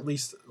pick, or at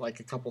least like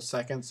a couple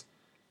seconds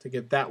to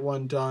get that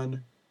one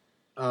done.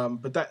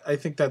 But I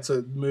think that's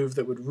a move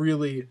that would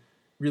really,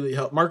 really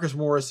help. Marcus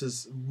Morris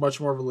is much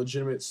more of a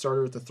legitimate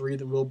starter at the 3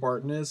 than Will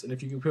Barton is. And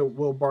if you can put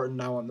Will Barton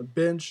now on the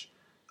bench,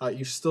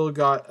 you've still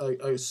got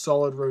a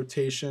solid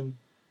rotation.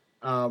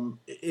 And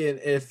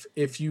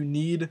if you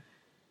need,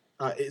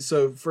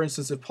 so for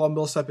instance, if Paul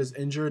Millsap is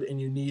injured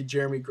and you need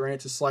Jeremy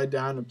Grant to slide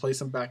down and play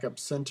some backup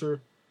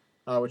center,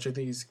 which I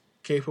think he's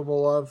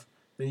capable of,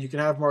 then you can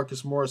have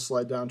Marcus Morris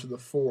slide down to the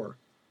 4.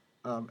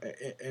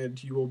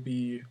 And you'll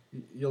be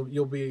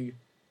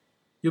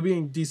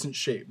in decent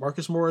shape.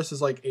 Marcus Morris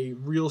is like a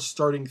real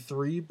starting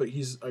 3, but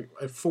he's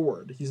a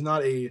forward. He's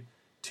not a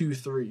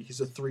 2-3. He's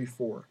a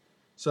 3-4.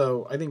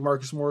 So I think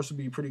Marcus Morris would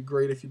be pretty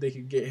great if they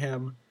could get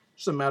him.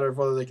 Just a matter of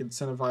whether they can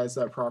incentivize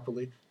that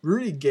properly.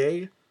 Rudy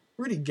Gay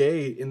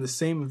in the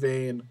same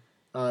vein,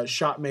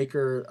 shot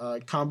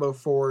maker, combo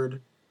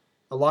forward.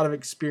 a lot of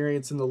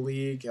experience in the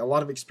league, a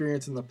lot of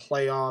experience in the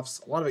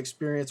playoffs, a lot of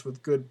experience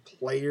with good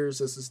players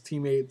as his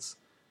teammates,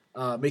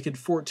 making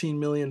 $14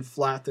 million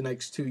flat the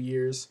next 2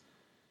 years.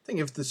 I think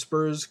if the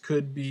Spurs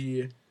could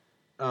be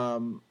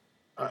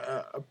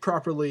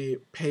properly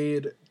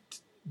paid,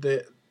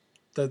 that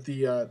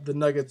the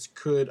Nuggets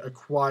could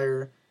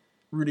acquire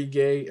Rudy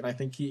Gay, and I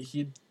think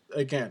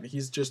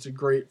he's just a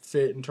great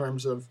fit in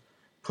terms of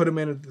put him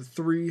in at the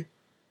 3.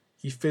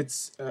 He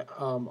fits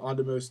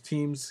onto most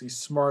teams. He's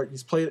smart.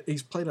 He's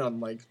played on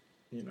like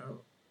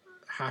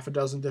half a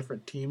dozen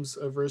different teams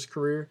over his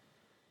career.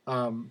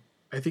 I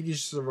think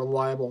he's just a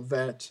reliable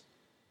vet.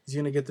 He's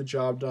gonna get the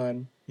job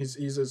done.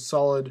 He's a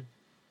solid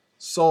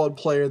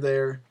player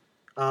there.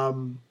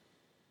 Other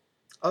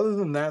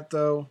than that,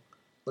 though,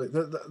 like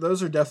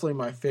those are definitely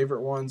my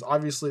favorite ones.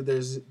 Obviously,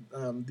 there's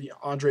the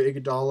Andre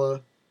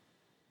Iguodala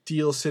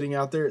deal sitting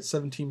out there at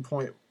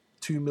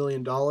 $17.2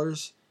 million.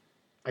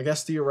 I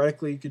guess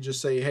theoretically you could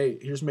just say, hey,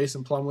 here's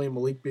Mason Plumlee and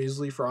Malik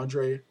Beasley for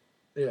Andre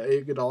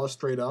Iguodala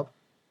straight up.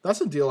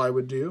 That's a deal I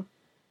would do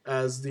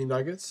as the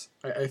Nuggets,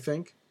 I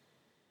think.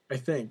 I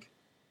think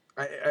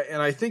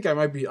I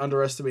might be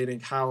underestimating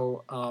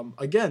how,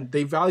 again,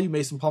 they value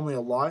Mason Plumlee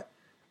a lot.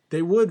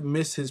 They would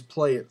miss his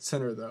play at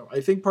center, though.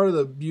 I think part of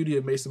the beauty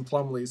of Mason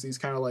Plumlee is he's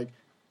kind of like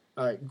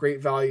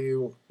great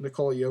value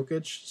Nikola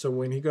Jokic. So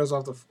when he goes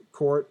off the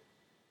court,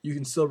 you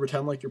can still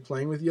pretend like you're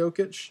playing with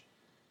Jokic,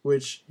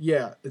 which,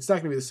 yeah, it's not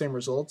going to be the same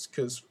results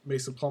because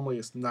Mason Plumlee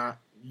is not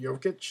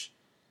Jokic.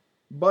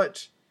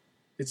 But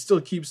it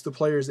still keeps the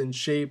players in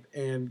shape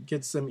and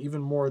gets them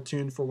even more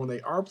attuned for when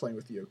they are playing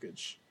with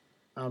Jokic.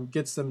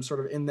 Gets them sort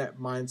of in that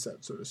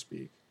mindset, so to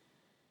speak.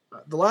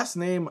 The last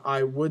name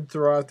I would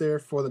throw out there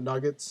for the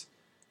Nuggets,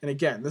 and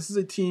again, this is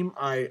a team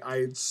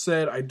I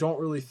said I don't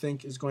really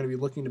think is going to be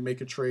looking to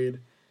make a trade.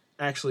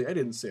 Actually, I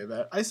didn't say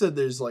that. I said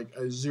there's like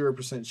a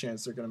 0%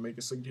 chance they're going to make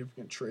a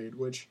significant trade,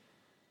 which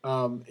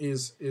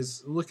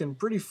is looking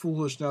pretty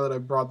foolish now that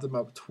I've brought them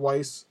up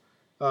twice.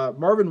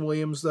 Marvin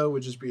Williams, though,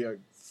 would just be a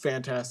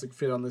fantastic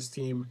fit on this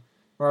team.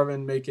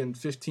 Marvin making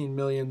 $15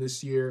 million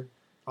this year.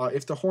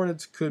 If the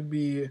Hornets could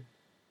be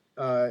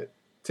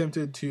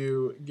tempted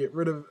to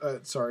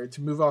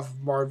to move off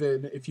of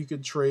Marvin, if you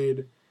could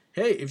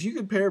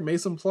pair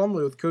Mason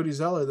Plumlee with Cody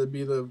Zeller, that'd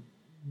be the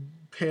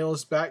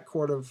palest front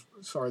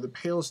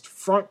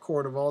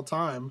court of all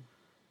time.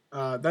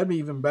 That'd be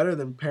even better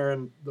than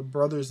pairing the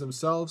brothers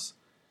themselves.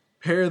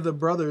 Pair the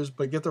brothers,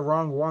 but get the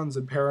wrong ones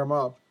and pair them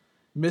up.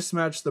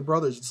 Mismatch the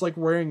brothers. It's like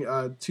wearing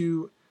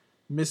two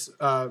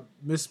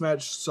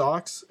mismatched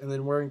socks and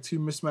then wearing two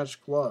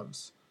mismatched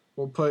gloves.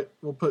 We'll put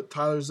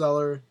Tyler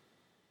Zeller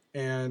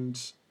and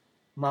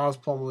Miles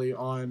Plumlee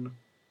on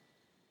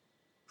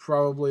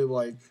probably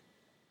like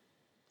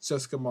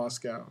CSKA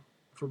Moscow,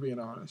 if we're being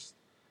honest.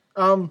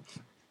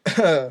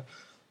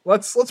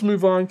 Let's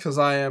move on because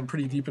I am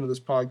pretty deep into this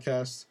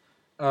podcast.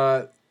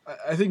 I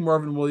think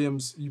Marvin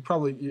Williams, you're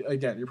probably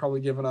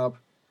giving up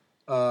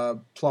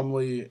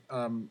Plumlee,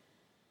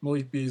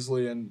 Malik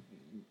Beasley, and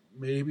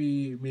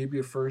maybe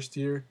a first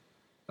here.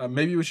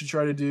 Maybe what we should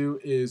try to do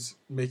is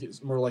make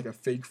it more like a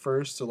fake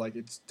first, so like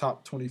it's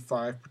top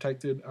 25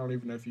 protected. I don't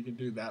even know if you can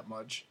do that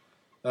much,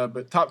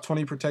 but top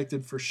 20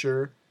 protected for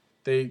sure.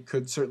 They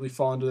could certainly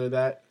fall into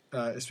that,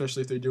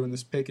 especially if they're doing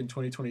this pick in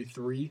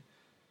 2023.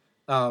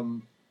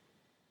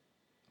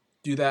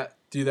 Do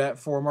that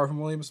for Marvin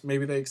Williams.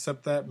 Maybe they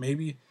accept that.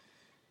 Maybe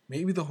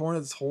the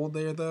Hornets hold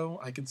there though.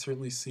 I could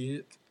certainly see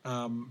it. I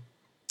don't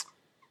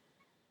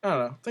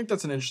know. I think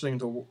that's an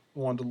interesting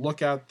one to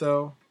look at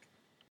though.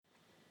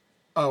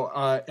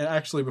 And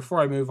actually, before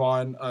I move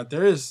on,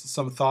 there is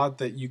some thought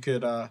that you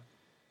could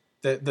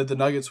that the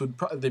Nuggets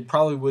they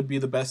probably would be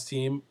the best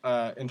team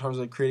in terms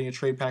of creating a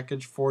trade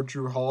package for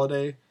Jrue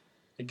Holiday.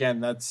 Again,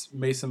 that's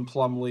Mason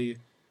Plumlee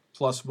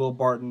plus Will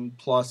Barton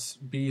plus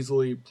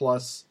Beasley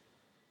plus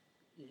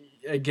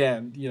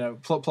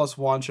plus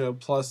Juancho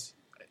plus.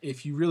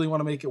 If you really want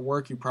to make it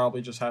work, you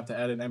probably just have to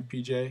add an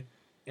MPJ,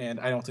 and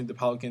I don't think the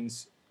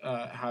Pelicans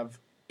have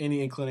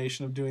any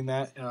inclination of doing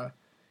that.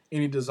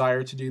 Any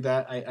desire to do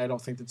that, I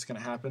don't think that's going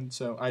to happen.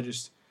 So I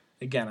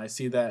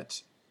see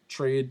that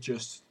trade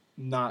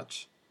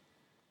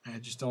I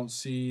just don't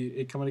see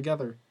it coming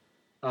together.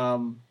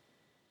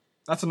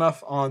 That's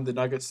enough on the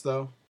Nuggets,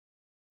 though.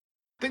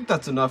 I think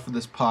that's enough for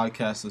this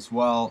podcast as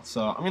well.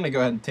 So I'm going to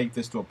go ahead and take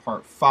this to a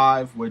part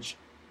 5, which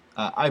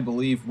I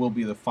believe will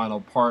be the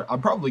final part.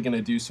 I'm probably going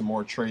to do some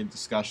more trade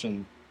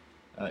discussion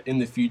in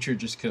the future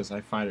just because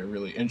I find it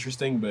really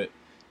interesting, but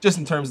just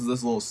in terms of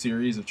this little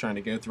series of trying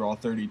to go through all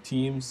 30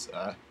 teams,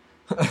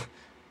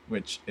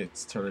 which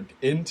it's turned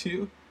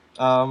into.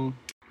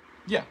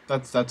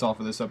 That's all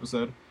for this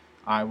episode.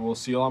 I will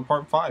see you all on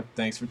part 5.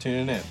 Thanks for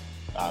tuning in.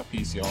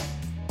 Peace,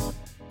 y'all.